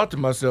 Then I thought to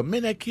myself,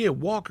 man, that kid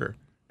Walker,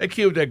 that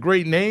kid with that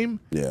great name.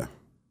 Yeah.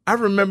 I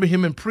remember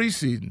him in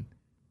preseason.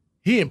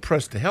 He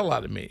impressed the hell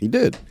out of me. He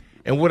did.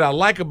 And what I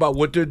like about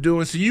what they're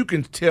doing, so you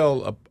can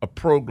tell a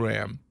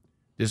program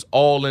is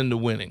all into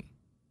winning.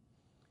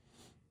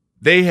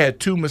 They had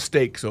 2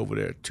 mistakes over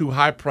there, 2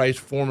 high-priced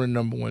former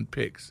number 1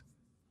 picks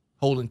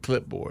holding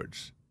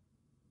clipboards.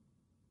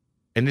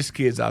 And this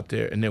kid's out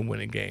there, and they're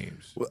winning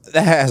games. Well,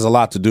 that has a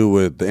lot to do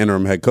with the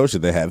interim head coach that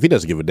they have. He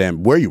doesn't give a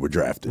damn where you were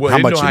drafted, well, how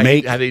much you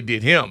make. How they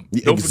did him.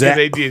 Yeah, Don't forget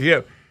they did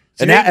him.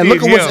 See, and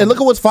look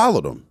at what's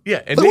followed him.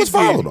 Yeah, and look at what's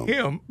followed him.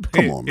 Him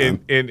Come on,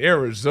 man. In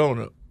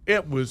Arizona,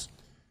 it was.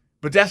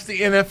 But that's the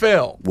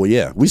NFL. Well,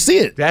 yeah, we see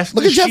it. That's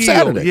look the at Jeff shield.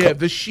 Saturday. Yeah,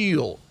 the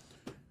shield.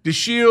 The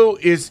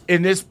shield is,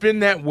 and it's been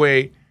that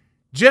way.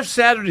 Jeff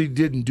Saturday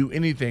didn't do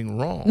anything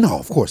wrong. No,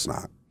 of course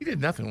not. He did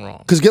nothing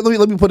wrong. Because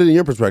let me put it in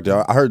your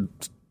perspective. I heard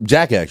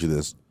Jack ask you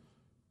this.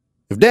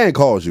 If Dan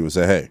calls you and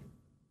say, "Hey,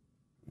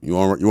 you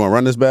want to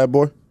run this bad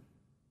boy?"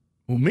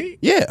 Who, me?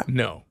 Yeah.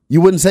 No.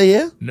 You wouldn't say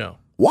yeah? No.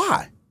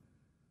 Why?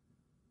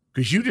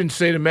 Because you didn't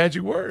say the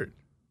magic word.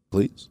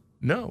 Please.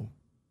 No.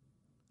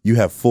 You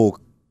have full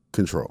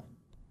control.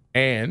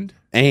 And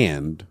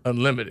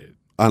unlimited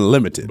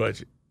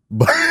budget.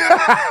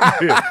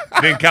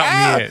 Didn't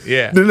count me in.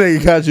 Yeah. Then they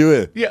can count you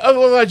in. Yeah.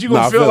 Otherwise, you're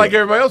gonna feel like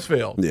everybody else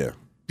failed. Yeah.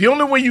 The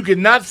only way you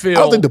can not fail.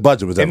 I don't think the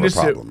budget was ever a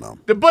problem, though.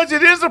 The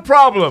budget is a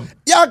problem.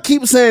 Y'all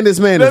keep saying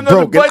this man is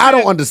broke, and I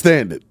don't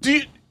understand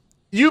it.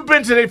 You've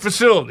been to their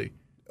facility.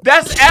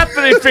 That's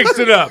after they fixed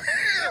it up.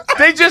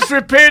 They just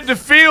repaired the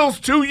fields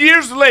 2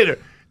 years later.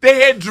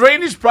 They had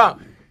drainage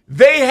problems.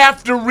 They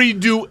have to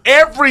redo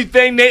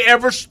everything they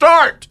ever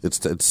start. It's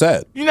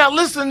sad. You're not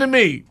listening to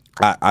me.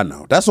 I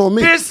know. That's on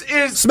me. This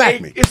is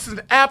Smack me. It's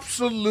an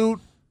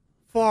absolute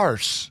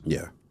farce.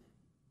 Yeah.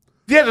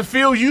 Yeah, the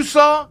field you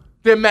saw,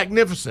 they're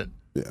magnificent.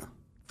 Yeah.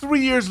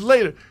 3 years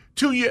later,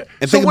 2 years.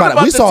 And think about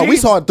it. We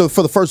saw it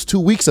for the first 2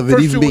 weeks of it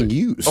even being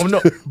used. Oh,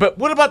 no. But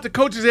what about the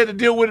coaches that had to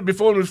deal with it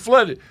before it was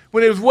flooded,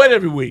 when it was wet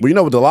every week? Well, you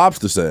know what the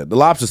Lobster said? The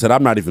Lobster said,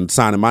 I'm not even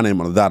signing my name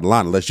on the dotted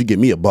line unless you give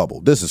me a bubble.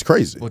 This is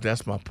crazy. Well,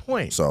 that's my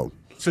point. So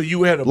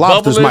you had a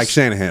Lobster's bubbleless, Mike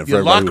Shanahan. For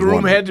your locker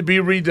room had to be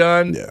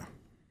redone. Yeah.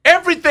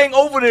 Everything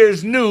over there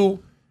is new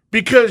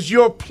because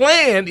your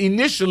plan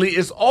initially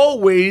is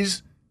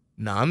always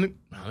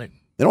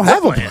They don't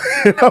have a plan.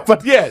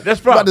 Yeah,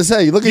 that's probably. About to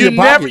say, look at your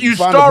pocket. You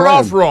start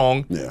off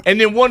wrong and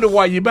then wonder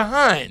why you're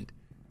behind.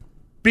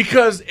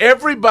 Because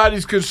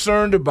everybody's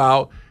concerned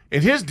about,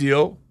 in his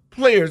deal,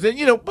 players.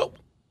 And, but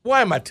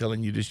why am I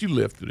telling you this? You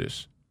lived through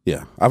this.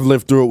 Yeah, I've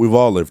lived through it. We've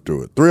all lived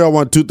through it.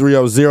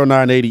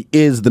 301-230-0980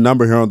 is the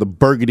number here on the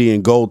Burgundy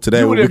and Gold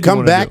today. When we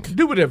come back,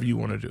 do whatever you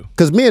want to do.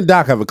 Because me and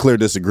Doc have a clear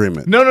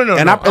disagreement. No.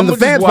 And the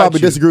fans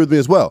probably disagree with me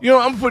as well. I'm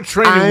going to put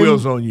training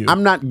wheels on you.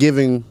 I'm not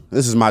giving,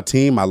 this is my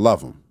team. I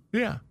love them.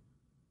 Yeah.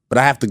 But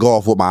I have to go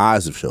off what my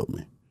eyes have showed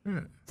me.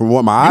 Yeah. From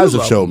what my eyes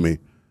have showed me,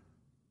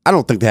 I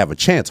don't think they have a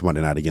chance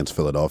Monday night against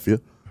Philadelphia.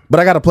 But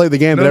I got to play the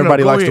game that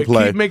everybody likes to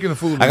play. Keep making a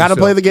fool of I got to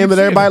play the game that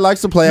everybody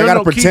likes to play. I got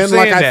to pretend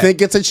like I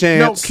think it's a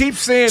chance. No, keep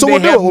saying so they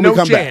we'll do have it when no we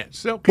come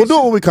chance. back. We'll do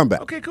it when we come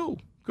back. Okay, cool.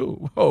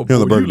 Oh, here on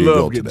the Burgundy you love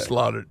Gold getting today.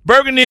 Slaughtered.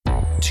 Burgundy.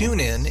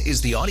 TuneIn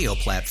is the audio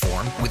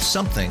platform with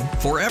something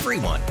for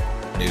everyone.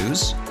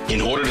 News.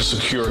 In order to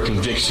secure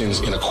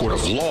convictions in a court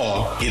of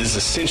law, it is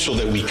essential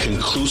that we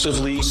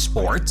conclusively.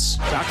 Sports.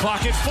 Shot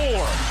clock at 4.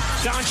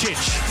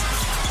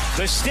 Doncic.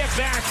 The step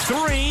back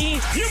 3.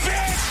 You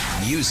bet.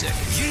 Music.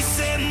 You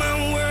set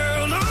my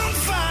world on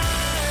fire.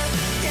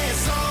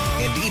 Yes,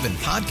 and even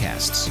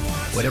podcasts.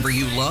 Whatever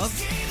you love,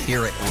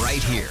 hear it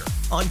right here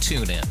on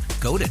TuneIn.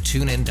 Go to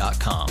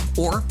TuneIn.com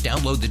or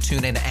download the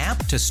TuneIn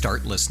app to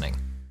start listening.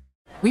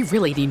 We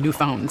really need new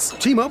phones.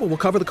 T-Mobile will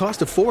cover the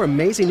cost of 4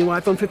 amazing new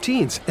iPhone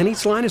 15s, and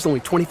each line is only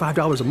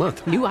 $25 a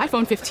month. New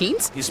iPhone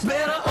 15s? It's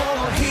better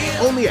over here.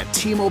 Only at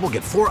T-Mobile,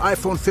 get 4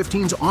 iPhone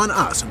 15s on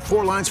us and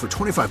 4 lines for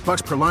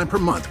 $25 per line per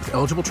month with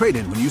eligible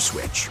trade-in when you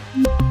switch.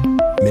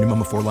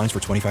 Minimum of 4 lines for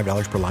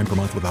 $25 per line per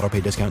month with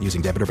autopay discount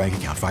using debit or bank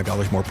account.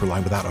 $5 more per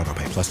line without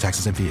autopay, plus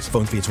taxes and fees.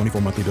 Phone fee at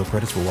 24 monthly bill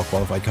credits for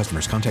well-qualified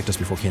customers. Contact us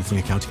before canceling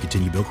account to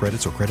continue bill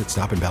credits or credit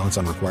stop and balance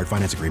on required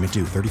finance agreement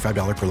due.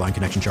 $35 per line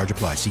connection charge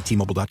applies. See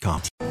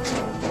T-Mobile.com.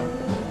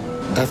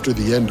 After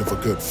the end of a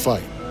good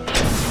fight,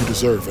 you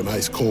deserve an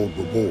ice-cold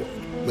reward.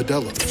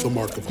 Modelo is the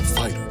mark of a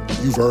fighter.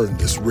 You've earned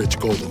this rich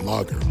golden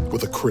lager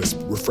with a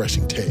crisp,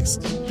 refreshing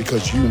taste.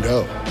 Because you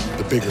know,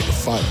 the bigger the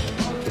fight,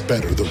 the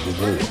better the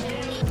reward.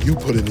 You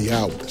put in the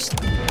hours,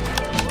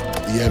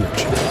 the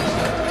energy,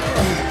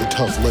 the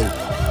tough labor.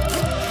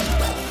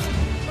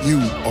 You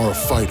are a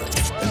fighter,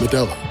 and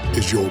Modelo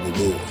is your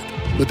reward.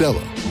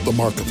 Modelo, the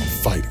mark of a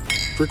fighter.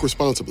 Drink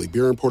responsibly.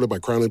 Beer imported by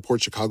Crown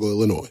Imports, Chicago,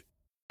 Illinois.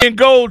 In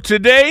gold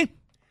today,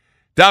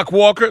 Doc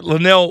Walker,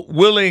 Linnell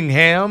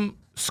Willingham,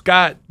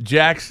 Scott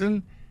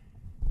Jackson,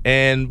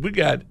 and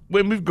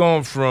we've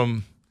gone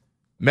from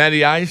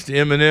Matty Ice to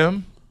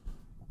Eminem.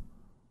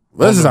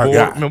 This is our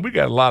guy. Man, we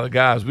got a lot of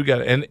guys. We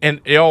got and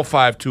all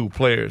 5'2"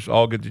 players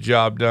all get the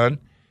job done.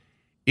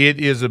 It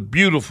is a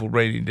beautiful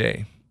rainy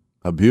day.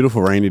 A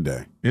beautiful rainy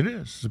day. It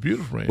is. It's a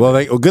beautiful rainy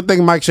day. Well, good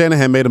thing Mike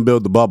Shanahan made them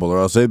build the bubble, or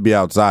else they'd be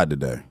outside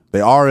today. They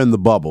are in the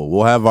bubble.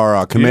 We'll have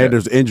our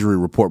Commander's injury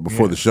report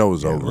before the show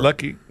is over.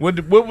 Lucky.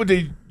 What would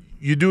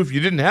you do if you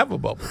didn't have a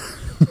bubble?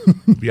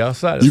 You'd be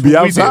outside. You'd be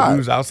outside. We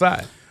was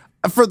outside.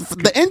 For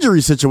the injury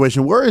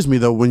situation worries me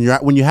though. When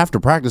you have to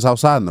practice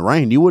outside in the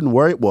rain, you wouldn't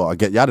worry. Well, I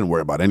get y'all didn't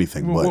worry about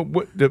anything,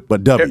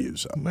 but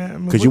W's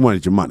because you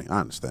wanted your money. I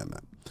understand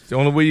that. It's the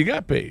only way you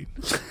got paid.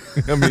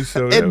 I mean,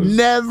 so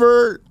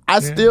I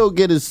still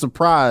get as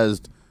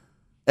surprised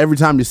every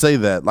time you say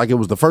that, like it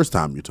was the first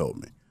time you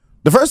told me.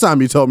 The first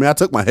time you told me, I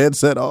took my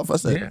headset off. I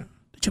said,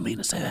 "Did you mean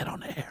to say that on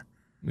the air?"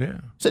 Yeah.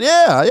 I said,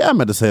 "Yeah, I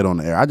meant to say it on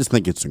the air." I just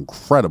think it's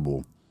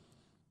incredible,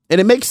 and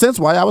it makes sense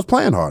why I was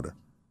playing harder.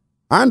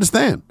 I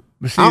understand.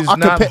 But see, it's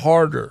not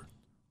harder.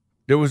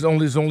 There's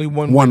only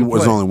one. One way to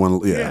was play. only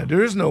one. Yeah,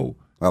 there is no.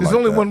 There's like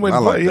only that. one way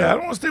to play. I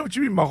don't understand what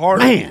you mean by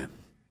harder. Man,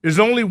 there's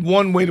only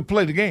one way to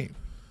play the game.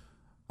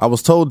 I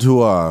was told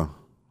to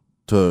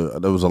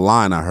there was a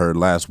line I heard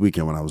last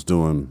weekend when I was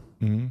doing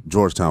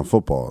Georgetown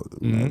football.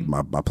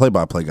 My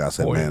play-by-play guy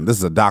said, "Man, this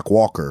is a Doc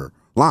Walker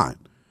line."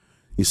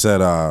 He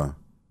said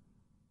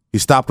he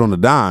stopped on the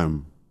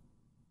dime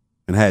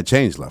and had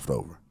change left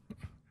over.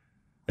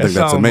 That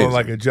sounds more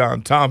like a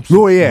John Thompson.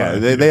 Oh yeah,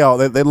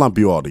 they lump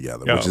you all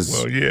together, which is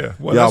just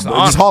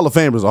Hall of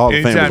Famers. Hall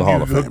of Famers. A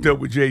Hall of Famer. Hooked up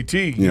with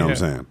JT, you know what I'm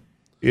saying?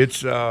 It's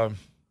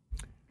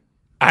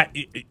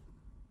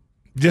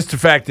just the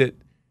fact that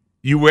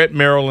you were at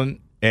Maryland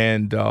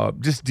and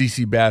just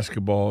DC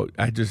basketball.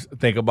 I just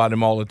think about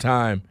him all the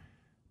time,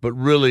 but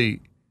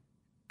really,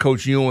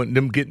 Coach Ewing,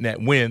 them getting that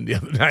win the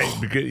other night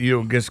because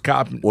against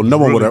Coppin. Well, no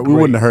one we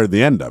wouldn't have heard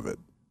the end of it.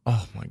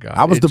 Oh my God!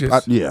 I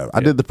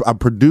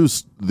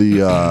produced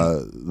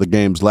the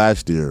games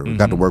last year.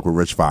 Got to work with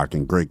Rich Falk,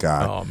 great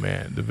guy. Oh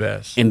man, the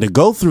best. And to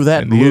go through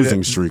that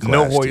losing streak,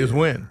 no last Hoyas year,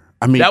 win.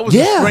 I mean, that was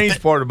the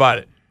strange part about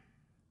it.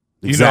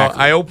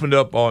 Exactly. I opened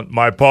up on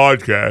my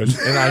podcast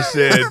and I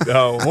said,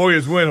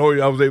 "Hoyas win."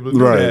 I was able to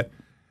do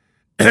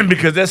that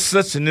because that's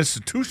such an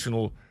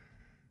institutional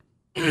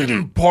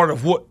part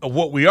of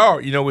what we are.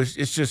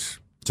 It's just.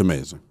 It's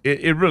amazing.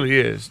 It really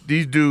is.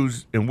 These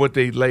dudes and what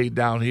they laid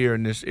down here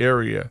in this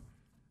area,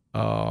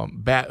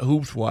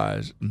 hoops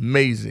wise,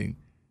 amazing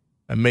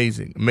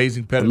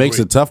pedigree. It makes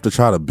it tough to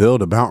try to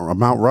build a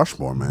Mount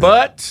Rushmore, man.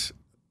 But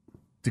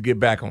to get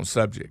back on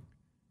subject,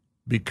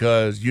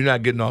 because you're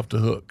not getting off the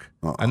hook.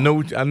 I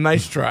know a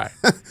nice try.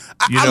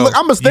 I'm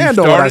gonna stand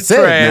on what I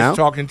said now.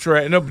 Talking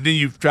trash. No, but then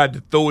you've tried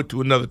to throw it to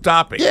another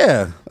topic.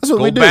 Yeah, that's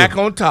what we do. Go back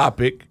on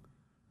topic,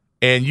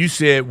 and you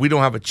said we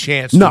don't have a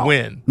chance to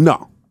win.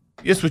 No.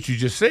 That's what you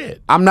just said.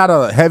 I'm not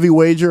a heavy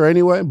wager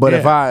anyway, but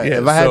if I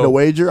had to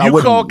wager, I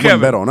wouldn't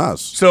bet on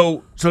us.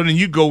 So then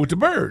you go with the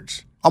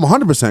Birds. I'm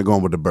 100%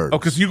 going with the Birds. Oh,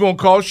 because you're going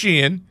to call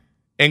Sheehan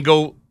and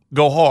go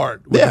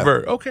hard with the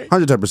Birds. Okay.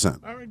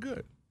 110%. All right,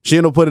 good.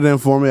 Sheehan will put it in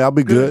for me. I'll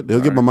be good.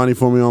 He'll get my money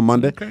for me on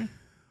Monday. Okay.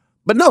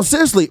 But no,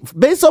 seriously,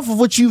 based off of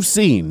what you've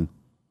seen,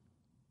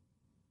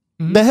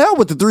 the hell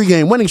with the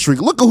 3-game winning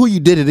streak. Look at who you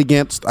did it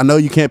against. I know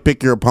you can't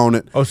pick your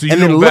opponent. Oh, so you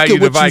don't value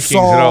the Vikings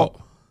at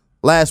all?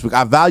 Last week,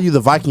 I value the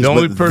Vikings. The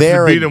only person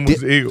to beat them was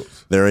the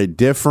Eagles. They're a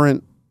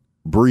different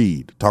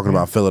breed, talking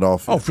about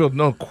Philadelphia. Oh, Phil,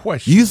 no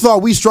question. You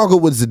thought we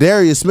struggled with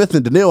Zadarius Smith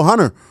and Danielle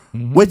Hunter.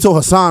 Wait till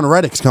Hassan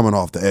Reddick's coming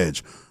off the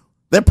edge.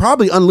 They'll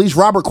probably unleash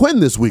Robert Quinn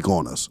this week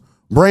on us.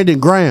 Brandon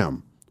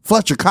Graham,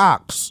 Fletcher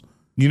Cox.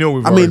 You know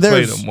we've already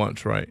played him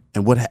once, right?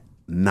 And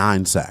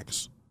 9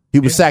 sacks. He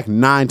was sacked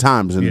 9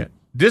 times.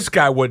 This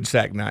guy wasn't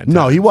sacked 9 times.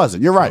 No, he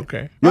wasn't. You're right.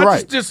 Okay. You're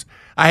right.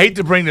 I hate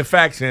to bring the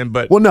facts in,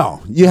 but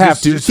no, you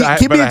have to.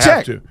 Keep me in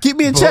check. Keep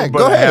me in check.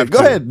 Go ahead. Go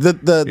ahead.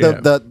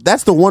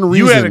 That's the one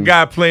reason. You had a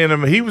guy playing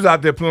him. He was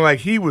out there playing like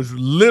he was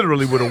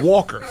literally with a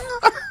walker.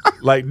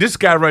 Like this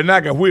guy right now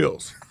got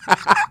wheels.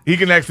 He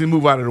can actually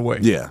move out of the way.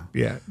 Yeah.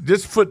 Yeah.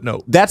 Just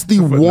footnote. That's the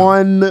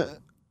one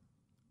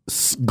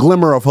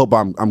glimmer of hope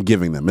I'm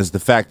giving them is the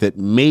fact that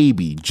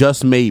maybe,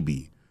 just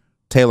maybe,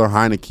 Taylor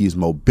Heineke's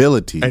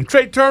mobility. And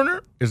Trey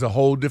Turner is a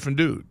whole different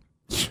dude.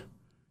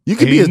 You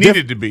can be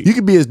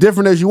as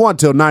different as you want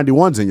till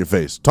 91's in your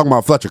face. Talking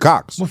about Fletcher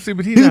Cox. Well, see,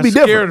 but he's not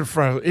scared of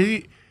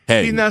Fletcher.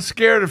 He's not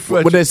scared of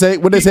Fletcher.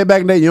 What they say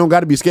back in the day, you don't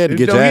got to be scared to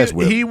get your ass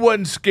whipped. He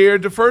wasn't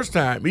scared the first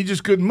time. He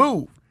just couldn't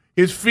move.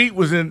 His feet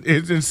was in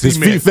cement. His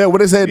feet failed. What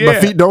they said, my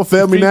feet don't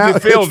fail me now.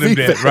 Failed him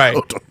then, right?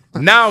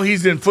 Now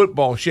he's in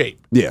football shape.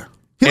 Yeah.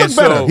 He looks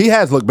better. He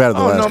has looked better the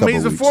last couple of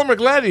weeks. He's a former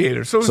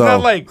gladiator, so it's not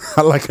like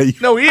I like how you.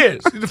 No, he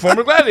is. He's a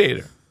former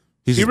gladiator.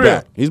 He's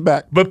back. He's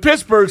back. But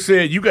Pittsburgh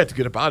said you got to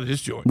get up out of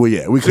this joint. Well,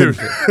 yeah, we couldn't.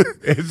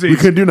 We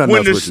couldn't do nothing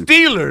when else the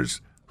Steelers,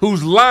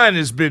 whose line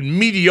has been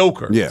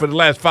mediocre for the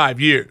last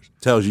 5 years,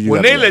 tells you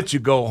when they let you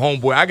go,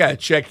 homeboy, I got to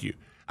check you.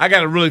 I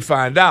got to really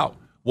find out.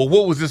 Well,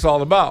 what was this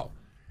all about?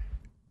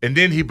 And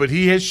then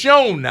he has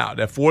shown now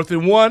that 4th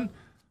and 1,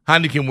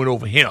 Heineken went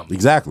over him.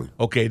 Exactly.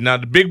 Okay, now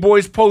the big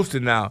boy's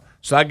posted now,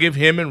 so I give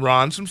him and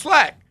Ron some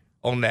slack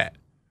on that.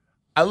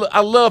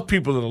 I love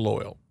people that are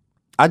loyal.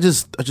 I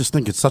just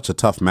think it's such a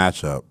tough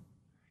matchup.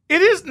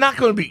 It is not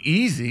going to be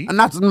easy.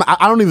 I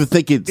don't even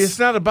think It's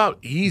not about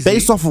easy.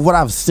 Based off of what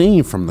I've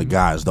seen from the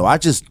guys, though, I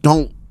just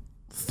don't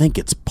think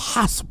it's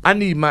possible. I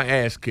need my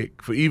ass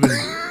kicked for even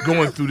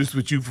going through this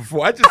with you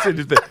before. I just said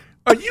this thing.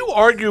 Are you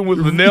arguing with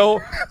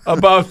Linnell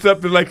about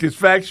something like it's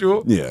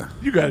factual? Yeah.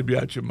 You got to be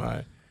out your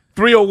mind.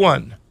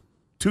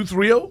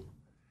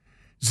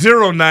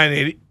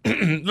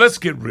 301-230-0980. Let's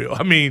get real.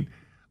 I mean,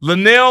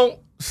 Linnell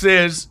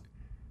says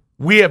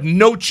we have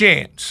no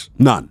chance.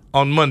 None.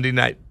 On Monday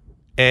night.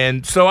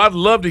 And so I'd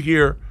love to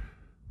hear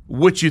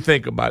what you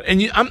think about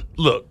it. And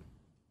look,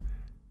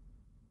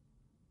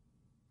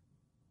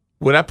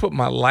 would I put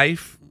my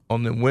life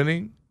on them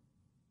winning?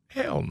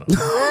 Hell no.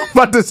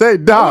 About to say,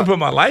 dog. I'm going to put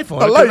my life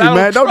on it. I love you,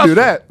 man. Don't do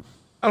that.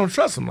 I don't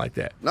trust them like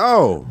that.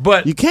 No.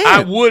 But you can't.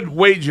 I would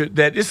wager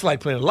that it's like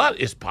playing a lot.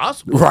 It's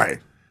possible. Right.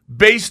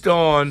 Based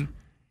on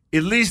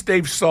at least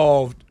they've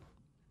solved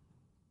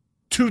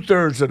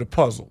 2/3 of the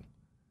puzzle.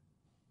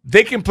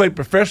 They can play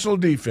professional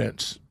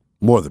defense.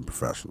 More than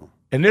professional.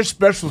 And their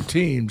special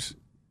teams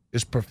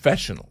is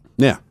professional.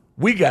 Yeah.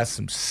 We got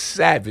some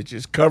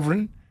savages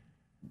covering.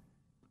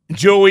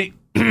 Joey.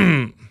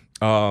 Come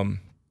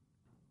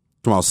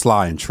on,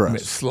 Sly and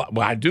Tress.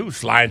 I do,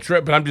 Sly and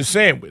Tress, but I'm just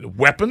saying, with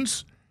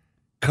weapons,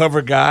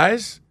 cover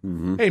guys.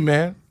 Mm-hmm. Hey,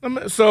 man.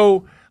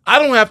 So I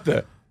don't have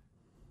to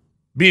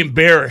be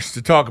embarrassed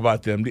to talk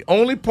about them. The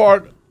only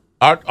part,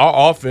 our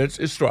offense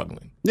is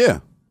struggling. Yeah.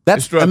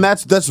 That's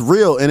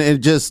real. And it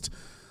just,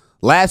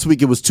 last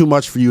week it was too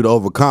much for you to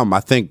overcome.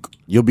 I think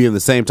you'll be in the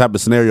same type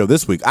of scenario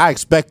this week. I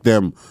expect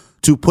them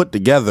to put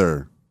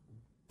together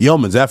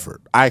yeoman's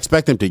effort. I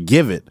expect them to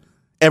give it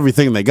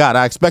everything they got.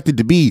 I expect it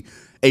to be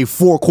a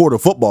 4-quarter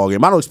football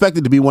game. I don't expect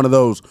it to be one of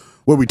those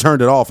where we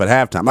turned it off at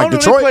halftime. Like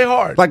Detroit, they play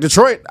hard. Like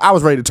Detroit, I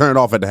was ready to turn it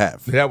off at the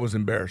half. That was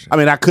embarrassing. I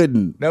mean, I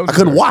couldn't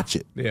watch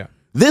it. Yeah.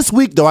 This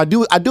week, though, I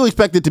do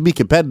expect it to be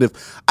competitive.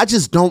 I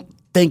just don't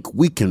think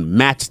we can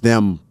match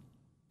them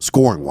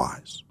scoring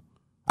wise.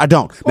 I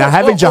don't. Now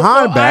having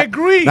Jahan back, I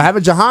agree. Now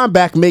having Jahan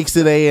back makes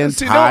it a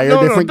entire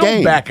different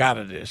game. Don't back out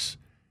of this.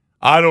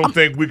 I don't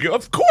think we can.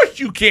 Of course,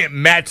 you can't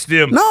match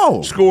them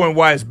scoring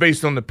wise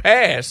based on the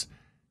pass.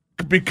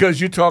 Because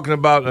you're talking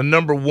about a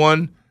number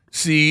 1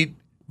 seed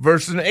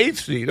versus an 8th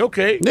seed.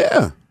 Okay.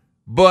 Yeah.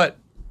 But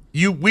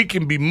we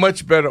can be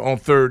much better on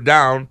 3rd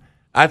down.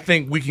 I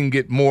think we can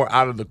get more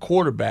out of the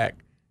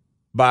quarterback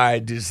by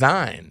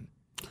design.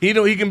 He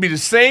can be the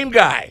same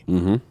guy,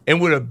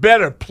 and with a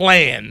better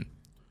plan,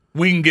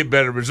 we can get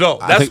better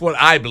results. That's what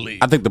I believe.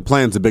 I think the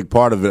plan's a big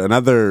part of it.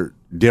 Another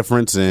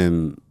difference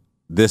in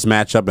this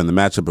matchup and the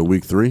matchup in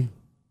week 3,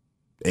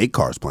 8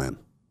 cars playing.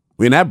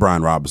 We didn't have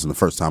Brian Robinson the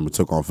first time we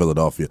took on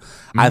Philadelphia.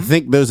 I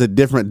think there's a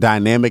different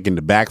dynamic in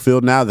the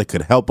backfield now that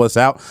could help us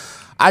out.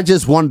 I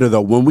just wonder,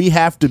 though, when we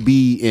have to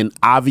be in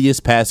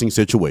obvious passing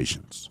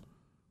situations,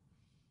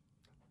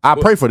 I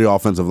pray for the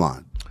offensive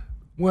line.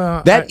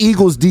 Well,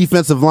 Eagles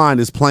defensive line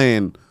is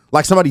playing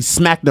like somebody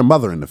smacked their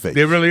mother in the face.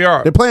 They really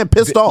are. They're playing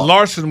pissed off.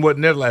 Larson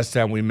wasn't there last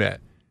time we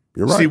met.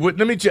 You're right. See, let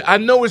me tell you, I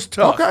know it's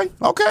tough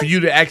for you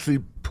to actually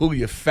pull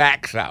your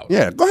facts out.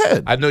 Yeah, go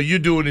ahead. I know you're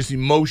doing this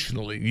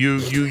emotionally. You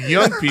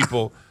young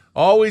people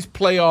always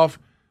play off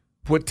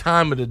what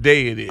time of the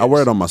day it is. I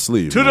wear it on my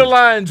sleeve. To the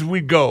lines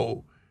we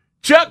go.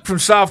 Chuck from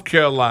South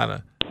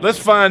Carolina. Let's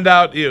find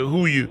out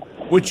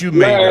what you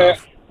made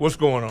of. What's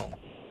going on?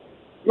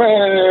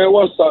 Man,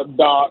 what's up,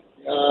 Doc?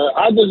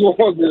 I just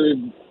wanted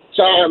to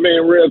chime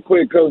in real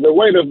quick because the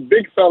way the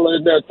big fella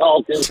is there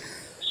talking,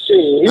 shit,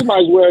 he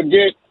might as well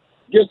get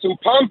some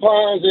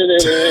pom-poms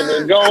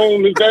and go on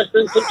and invest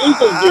in some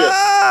Eagles gear.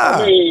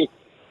 I mean,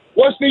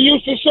 what's the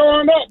use of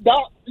showing up,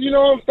 Doc? You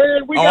know what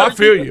I'm saying? I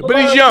feel you.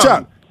 But he's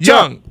young.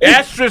 Young.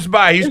 Asterisk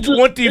by. He's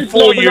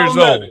 24 years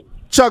old.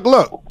 Chuck,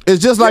 look,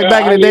 it's just like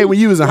back in the day when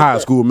you was in high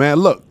school, man.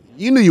 Look,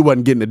 you knew you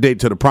wasn't getting a date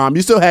to the prom.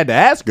 You still had to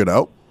ask her,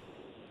 though.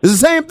 It's the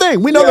same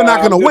thing. We know they're not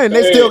going to win.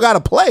 They still got to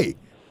play.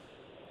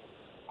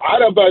 I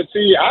don't know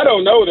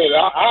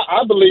that.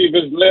 I believe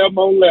it's 11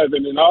 on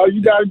 11, and all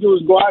you got to do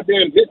is go out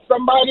there and hit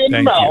somebody in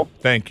the mouth.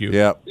 Thank you.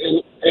 Yep.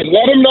 And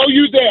let them know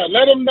you're there.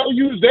 Let them know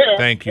you're there.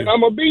 Thank you. And I'm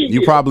going to be You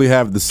here. probably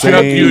have the same.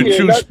 Chuck, you're a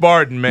true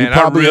Spartan, man.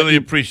 I really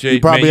appreciate it.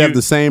 You probably have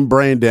the same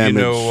brain damage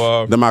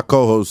that my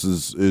co-host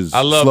is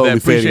I love slowly that.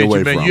 Appreciate fading away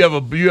you, man. from. You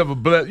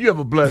have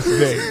a blessed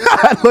day.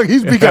 Look,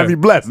 he's got to be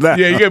blessed now.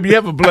 Yeah, you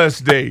have a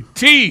blessed day.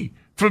 T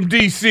from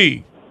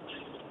D.C.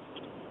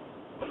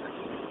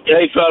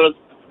 Hey, fellas.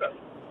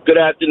 Good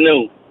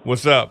afternoon.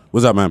 What's up?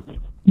 What's up, man?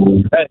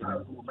 Hey,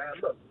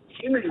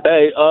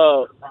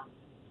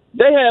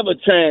 they have a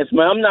chance,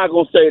 man. I'm not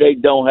going to say they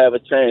don't have a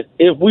chance.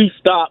 If we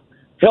stop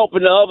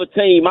helping the other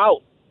team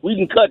out, we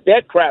can cut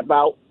that crap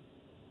out.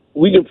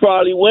 We can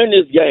probably win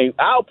this game.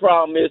 Our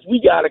problem is we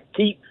got to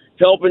keep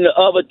helping the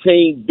other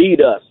team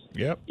beat us.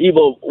 Yep.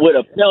 Either with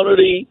a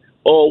penalty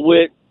or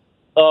with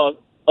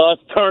us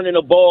turning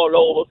the ball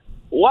over.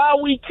 Why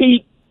we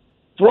keep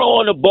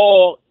throwing the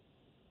ball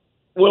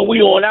when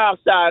we on our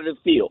side of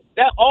the field?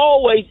 That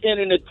always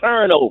ending a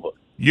turnover.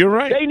 You're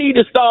right. They need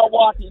to start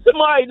watching.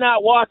 Somebody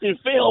not watching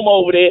film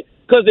over there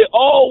because it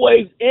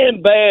always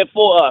end bad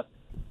for us.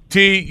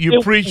 T, you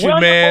preach it,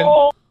 man.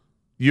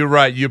 You're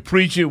right. You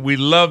preach it. We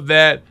love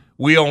that.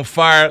 We on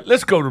fire.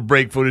 Let's go to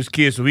break for this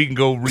kid so he can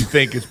go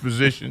rethink his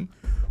position.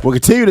 We'll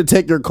continue to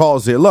take your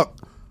calls here. Look,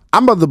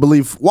 I'm of the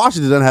belief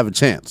Washington doesn't have a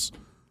chance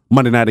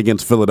Monday night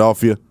against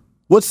Philadelphia.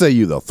 What say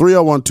you, though?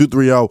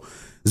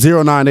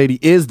 301-230-0980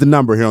 is the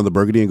number here on the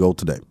Burgundy and Gold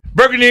today.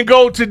 Burgundy and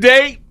Gold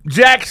today.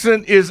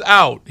 Jackson is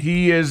out.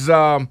 He is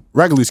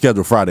regularly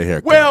scheduled Friday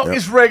haircut. Well,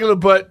 it's regular,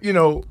 but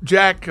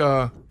Jack.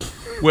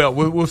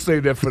 We'll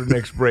save that for the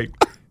next break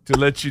to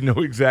let you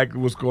know exactly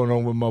what's going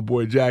on with my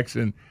boy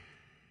Jackson.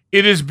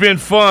 It has been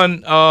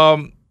fun.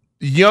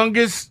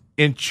 Youngest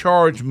in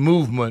Charge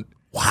movement.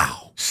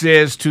 Wow.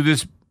 Says to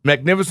this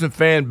magnificent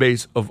fan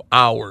base of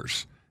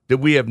ours that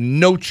we have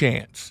no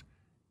chance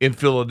in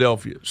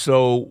Philadelphia.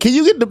 So can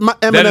you get the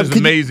Eminem? That is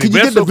amazing. Can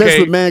you get the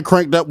Vince McMahon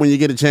cranked up when you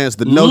get a chance?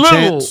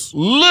 Chance.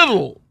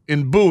 Little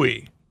in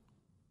Bowie.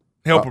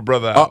 Help a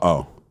brother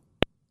out.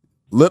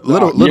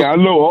 Little. Yeah, I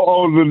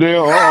know.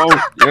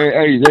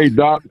 Hey,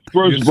 Doc.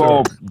 First of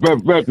all,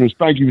 veterans,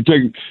 thank you for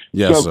taking.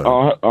 Yes, sir.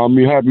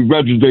 Happy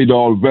Veterans Day to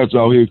all the vets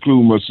out here,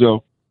 including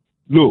myself.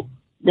 Look,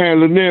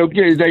 man, Linnell,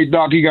 hey,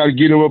 Doc, he got to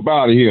get him up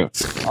out of here.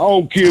 I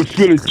don't care if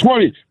Philly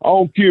 20. I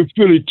don't care if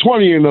Philly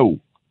 20-0.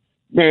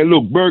 Man,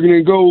 look, Burgundy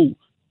and Gold.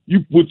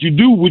 What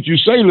you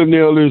say,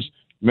 Linnell, is,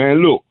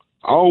 man, look,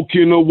 I don't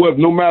care no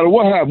matter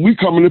what happens, we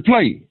coming to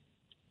play.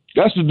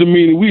 That's the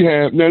demeanor we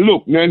have. Now,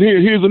 look,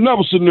 here's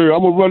another scenario.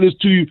 I'm going to run this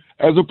to you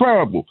as a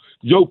parable.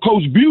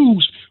 Coach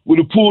Bughes would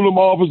have pulled him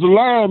off as a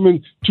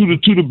lineman to the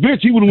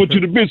bench. He would have went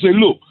to the bench and say,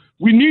 look,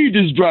 we need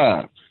this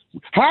drive.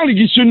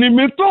 Heineke shouldn't have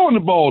been throwing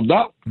the ball,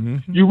 Doc.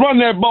 Mm-hmm. You run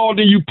that ball,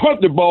 then you punt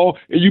the ball,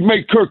 and you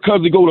make Kirk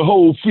Cousins go the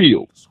whole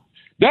field.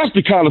 That's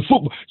the kind of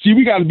football. See,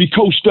 we got to be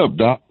coached up,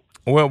 Doc.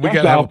 Well, we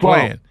got to have a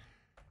plan.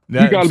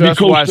 We got to be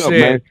coached up,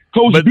 man.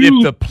 Coach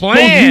Bughes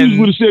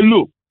would have said,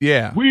 look,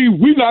 yeah,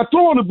 we not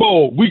throwing the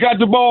ball. We got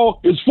the ball.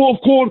 It's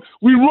fourth quarter.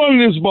 We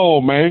running this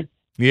ball, man.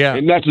 Yeah,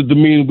 and that's the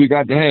demeanor we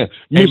got to have.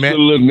 Hey, man,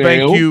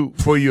 thank you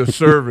for your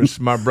service,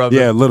 my brother.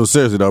 Yeah, little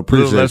seriously though,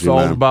 appreciate that's you,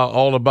 man.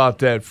 all about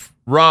that.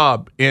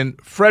 Rob in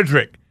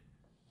Frederick.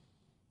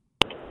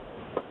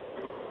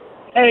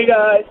 Hey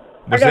guys,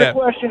 I got a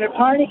question. If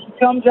Heineke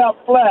comes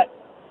out flat,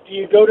 do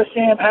you go to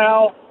Sam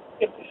Howell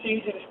if the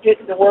season is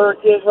getting to where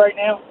it is right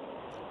now?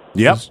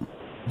 Yep.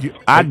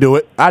 I do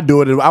it. I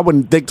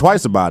wouldn't think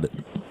twice about it.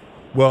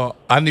 Well,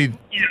 I need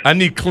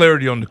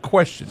clarity on the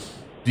question.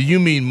 Do you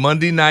mean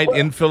Monday night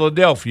in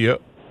Philadelphia?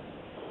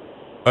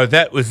 Was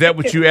that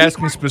what you're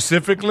asking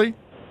specifically?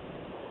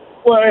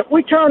 Well, if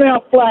we turn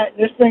out flat and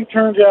this thing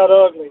turns out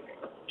ugly,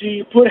 do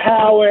you put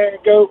Howell in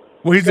and go?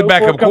 Well, he's the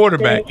backup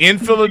quarterback in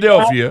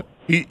Philadelphia.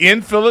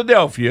 In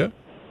Philadelphia.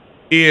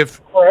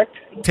 If correct,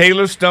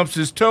 Taylor stumps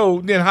his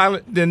toe,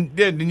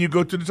 then you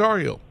go to the Tar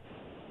Heel.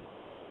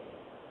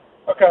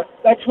 Okay,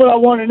 that's what I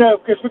want to know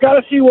because we got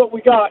to see what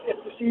we got if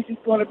the season's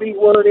going to be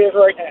where it is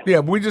right now. Yeah,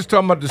 we're just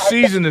talking about the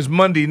season is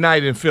Monday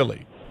night in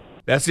Philly.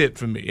 That's it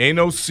for me. Ain't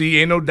no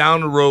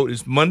down the road.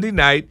 It's Monday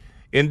night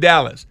in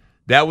Dallas.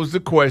 That was the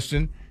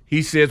question.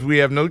 He says we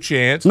have no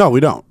chance. No,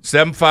 we don't.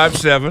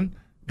 757.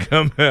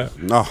 Come here.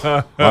 No,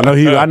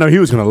 I know he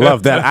was going to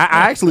love that.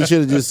 I actually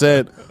should have just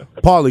said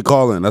Paulie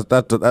call in.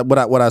 That's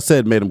what I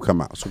said made him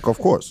come out. So of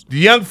course. The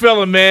young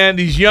fella, man,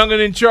 he's young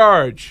and in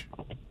charge.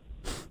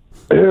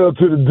 Hell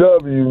to the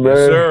W, man. Yes,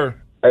 sir.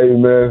 Hey,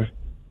 man.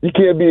 You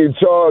can't be in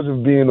charge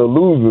of being a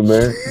loser,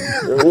 man.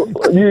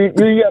 you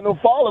ain't got no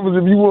followers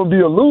if you want to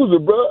be a loser,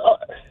 bro.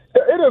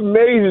 It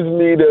amazes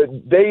me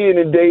that day in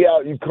and day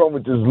out you come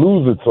with this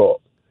loser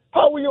talk.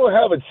 How we don't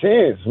have a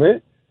chance,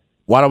 man?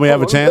 Why don't we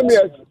have a chance?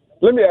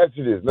 Let me ask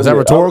you this. Is that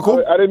rhetorical?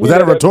 Was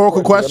that a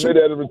rhetorical question? I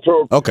made that a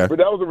rhetorical. Okay. But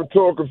that was a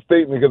rhetorical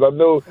statement because I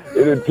know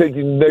it'll take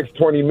you the next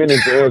 20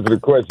 minutes to answer the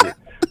question.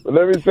 But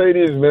let me say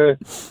this, man.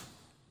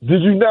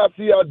 Did you not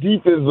see our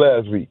defense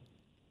last week?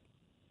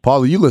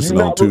 Paulie, you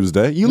listened on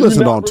Tuesday. You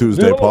listened on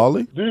Tuesday,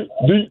 Paulie. Do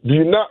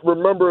you not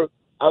remember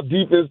our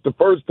defense the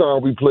first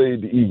time we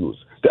played the Eagles?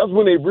 That's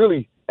when they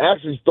really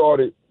actually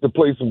started to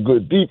play some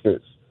good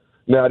defense.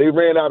 Now, they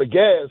ran out of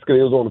gas because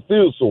they was on the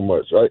field so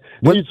much, right?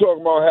 Then you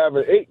talking about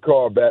having 8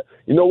 card back.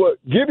 You know what?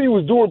 Gibby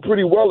was doing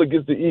pretty well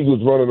against the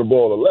Eagles running the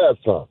ball the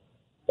last time,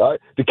 right?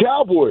 The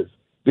Cowboys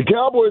gave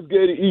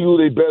the Eagles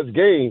their best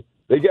game.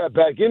 They got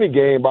back in the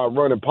game by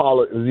running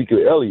Pollard and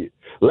Ezekiel Elliott.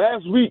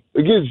 Last week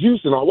against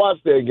Houston, I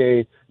watched that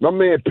game. My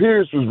man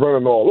Pierce was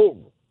running all over.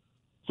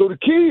 So the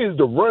key is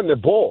to run the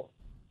ball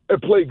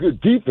and play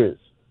good defense,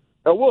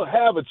 and we'll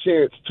have a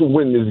chance to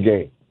win this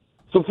game.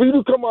 So for you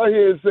to come out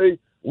here and say,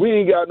 we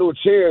ain't got no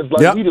chance,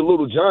 like we the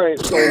little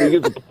Giants playing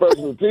against a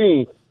professional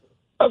team,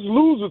 that's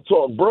loser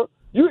talk, bro.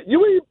 You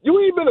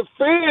ain't been a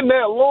fan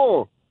that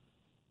long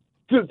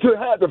to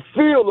have to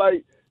feel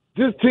like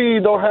this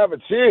team don't have a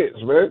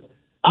chance, man.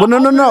 Well,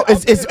 no.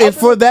 It's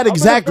for that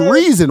exact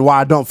reason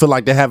why I don't feel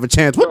like they have a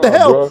chance. What the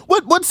hell?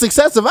 Bro. What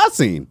success have I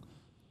seen?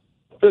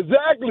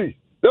 Exactly.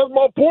 That's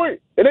my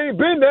point. It ain't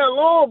been that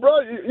long,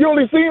 bro. You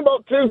only seen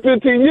about 10,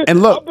 15 years.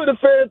 And look, I've been a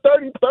fan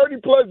 30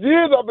 plus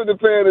years. I've been a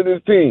fan of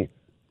this team.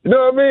 You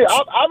know what I mean?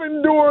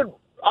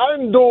 I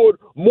endured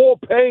more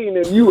pain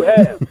than you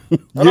have.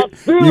 And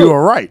you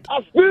are right.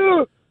 I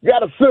still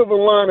got a silver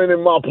lining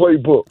in my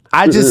playbook.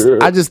 I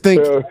just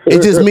think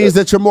it just means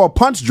that you're more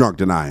punch drunk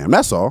than I am.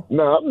 That's all.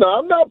 No,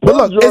 I'm not. But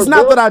look, drunk, it's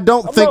not bro. that I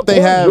don't think they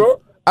have.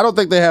 Drunk. I don't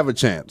think they have a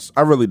chance.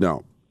 I really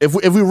don't. If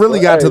we really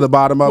got to the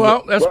bottom of it,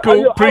 well, that's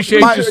cool.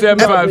 Appreciate you,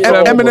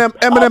 757.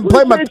 Eminem,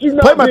 play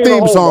my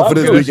theme song for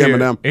this week,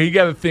 Eminem. And he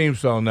got a theme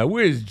song now.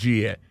 Where's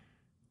G at?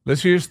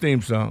 Let's hear his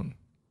theme song.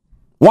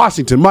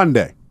 Washington,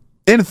 Monday,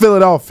 in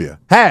Philadelphia,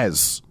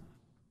 has.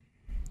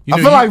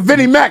 I feel like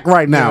Vinnie Mac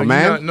right now,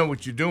 man. You know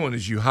what you're doing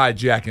is you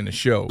hijacking the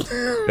show.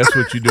 That's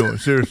what you're doing.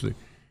 Seriously,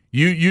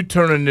 you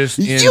turning this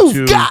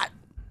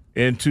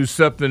into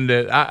something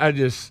that I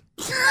just.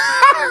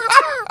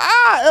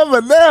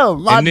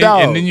 Eminem, my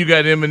dog. And then you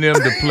got Eminem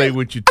to play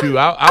with you too.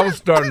 I was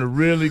starting to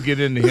really get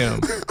into him,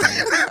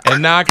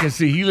 and now I can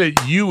see he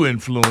let you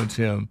influence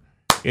him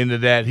into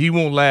that. He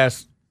won't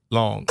last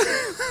long.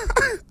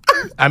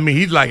 I mean,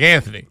 he's like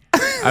Anthony.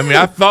 I mean,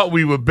 I thought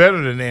we were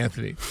better than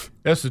Anthony.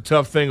 That's the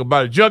tough thing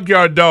about it.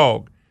 Junkyard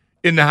Dog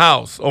in the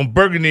house on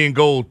Burgundy and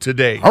Gold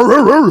today.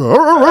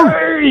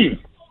 Hey,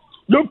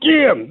 look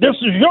here. This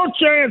is your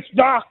chance,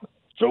 Doc,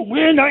 to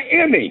win an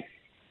Emmy.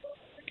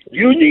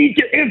 You need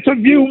to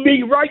interview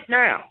me right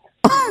now.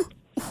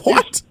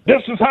 What?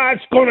 This is how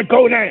it's going to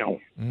go down.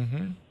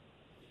 Mm-hmm.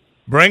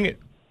 Bring it.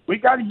 We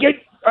got to get.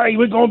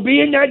 We're going to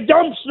be in that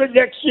dumpster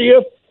next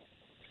year.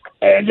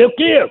 And look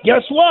here.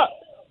 Guess what?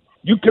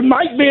 You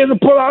might be able to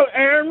pull out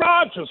Aaron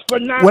Rodgers for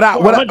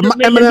 $100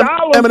 million.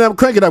 Eminem,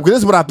 crank it up, because this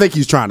is what I think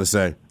he's trying to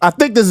say. I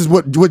think this is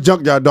what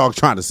Junkyard Dog's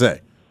trying to say.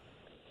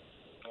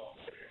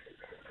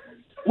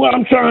 What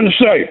I'm trying to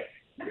say.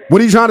 What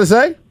are you trying to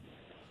say?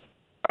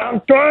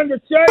 I'm trying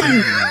to say.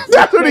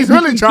 That's what he's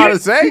really trying to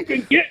say. You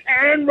can get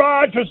Aaron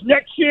Rodgers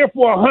next year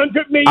for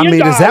 $100 million. I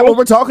mean, is that what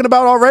we're talking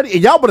about already?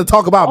 And y'all want to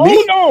talk about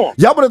me? No.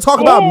 Y'all want to talk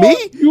about me?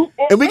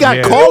 And we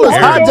got callers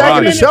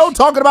hijacking the show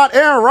talking about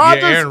Aaron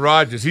Rodgers? Yeah, Aaron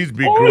Rodgers. He'd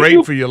be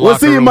great for your locker room. We'll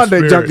see you Monday,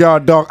 spirit.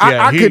 Junkyard Dog.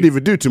 I couldn't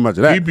even do too much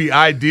of that. He'd be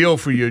ideal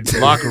for your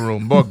locker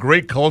room. Boy,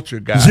 great culture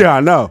guy. Yeah, I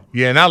know.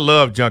 Yeah, and I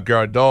love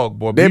Junkyard Dog.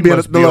 Boy, he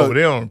must be over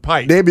there on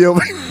pipe. They be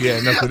over.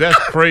 Yeah, no, that's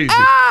crazy.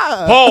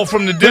 Paul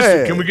from the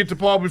district. Can we get to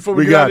Paul before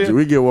we get out of here?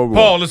 We get one more.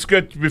 Paul, let's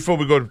get before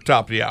we go to the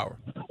top of the hour.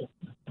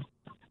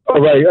 All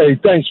right. Hey,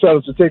 thanks,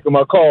 fellas, for taking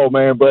my call,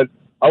 man. But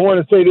I want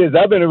to say this.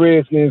 I've been a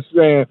Redskins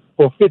fan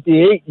for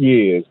 58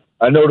 years.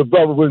 I know the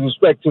brother with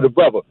respect to the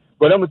brother.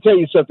 But I'm going to tell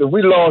you something.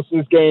 We lost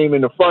this game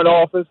in the front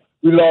office.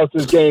 We lost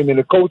this game in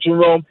the coaching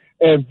room.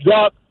 And,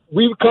 Doc,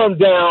 we've come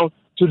down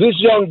to this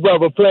young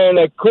brother playing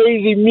that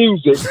crazy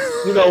music,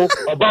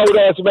 about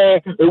us,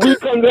 man. And we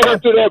come down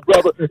to that,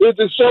 brother. It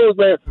just shows,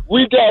 man,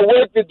 we got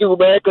work to do,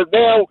 man, because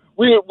now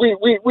we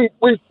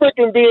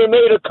freaking being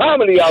made a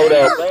comedy out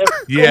of, man.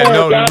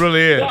 Yeah, it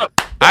really is.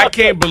 I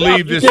can't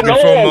believe this before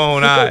my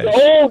own eyes.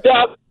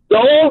 The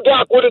old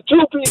Doc with a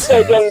two-piece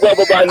that young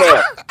brother by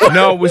now.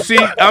 No, well, see,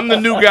 I'm the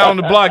new guy on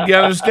the block. You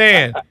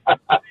understand?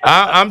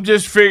 I'm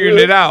just figuring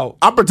it out.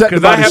 I'm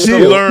protected by the have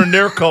shield. to learn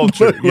their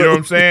culture. You know what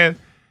I'm saying?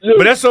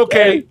 But that's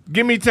okay.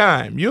 Give me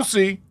time. You'll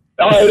see.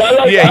 All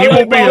right, he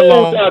won't be here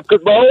long.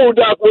 Because my old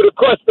doc would have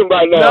crushed him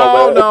by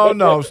now.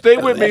 No. Stay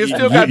with me. It's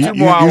still got 2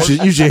 more hours.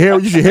 You should hear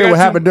what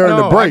happened during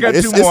the break.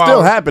 It's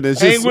still happening.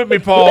 Hang with me,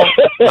 Paul.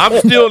 I'm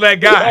still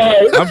that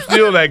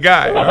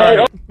guy. All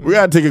right. We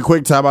got to take a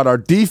quick time out. Our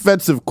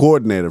defensive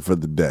coordinator for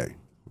the day,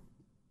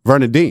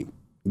 Vernon Dean,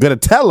 going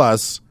to tell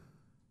us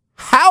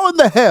how in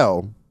the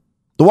hell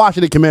the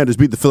Washington Commanders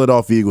beat the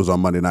Philadelphia Eagles on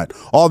Monday night.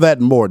 All that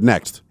and more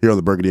next here on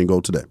the Burgundy and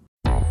Gold Today.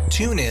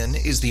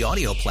 TuneIn is the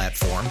audio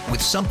platform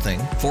with something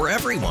for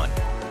everyone.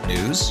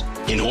 News.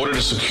 In order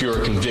to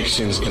secure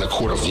convictions in a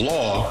court of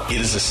law,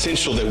 it is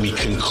essential that we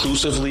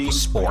conclusively.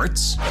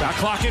 Sports. Shot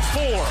clock at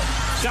 4.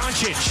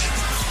 Doncic.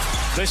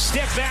 The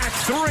step back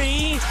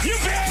 3. You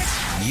bet.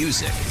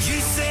 Music. You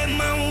set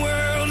my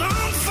world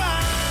on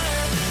fire.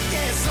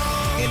 Yes,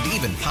 and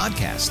even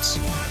podcasts.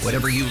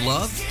 Whatever you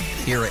love,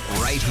 hear it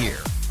right here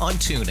on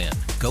TuneIn.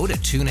 Go to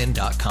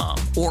TuneIn.com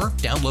or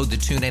download the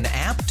TuneIn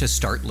app to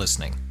start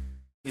listening.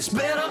 It's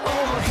better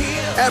over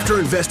here. After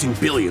investing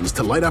billions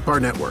to light up our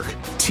network,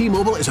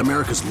 T-Mobile is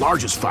America's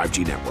largest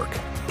 5G network.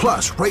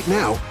 Plus, right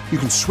now, you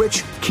can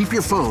switch, keep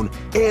your phone,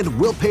 and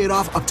we'll pay it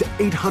off up to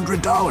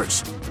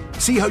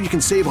 $800. See how you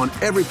can save on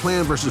every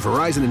plan versus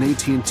Verizon and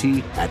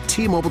AT&T at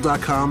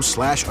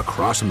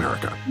T-Mobile.com/across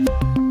America.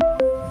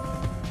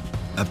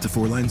 Up to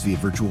 4 lines via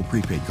virtual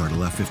prepaid card.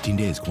 Allow 15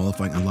 days.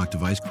 Qualifying unlocked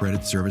device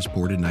credit service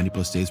ported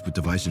 90+ days with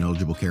device and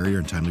eligible carrier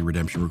and timely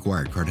redemption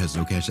required. Card has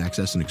no cash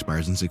access and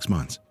expires in 6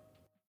 months.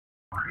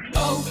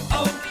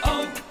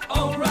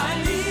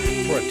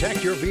 O'Reilly.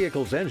 Protect your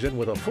vehicle's engine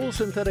with a full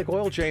synthetic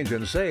oil change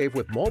and save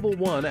with Mobil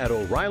 1 at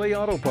O'Reilly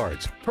Auto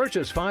Parts.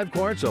 Purchase 5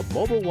 quarts of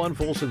Mobil 1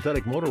 full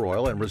synthetic motor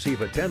oil and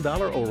receive a $10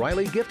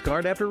 O'Reilly gift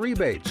card after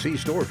rebate. See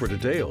store for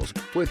details.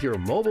 With your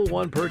Mobil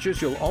 1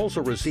 purchase, you'll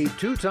also receive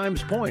 2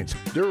 times points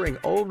during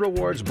O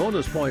Rewards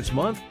Bonus Points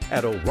Month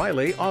at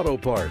O'Reilly Auto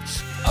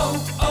Parts.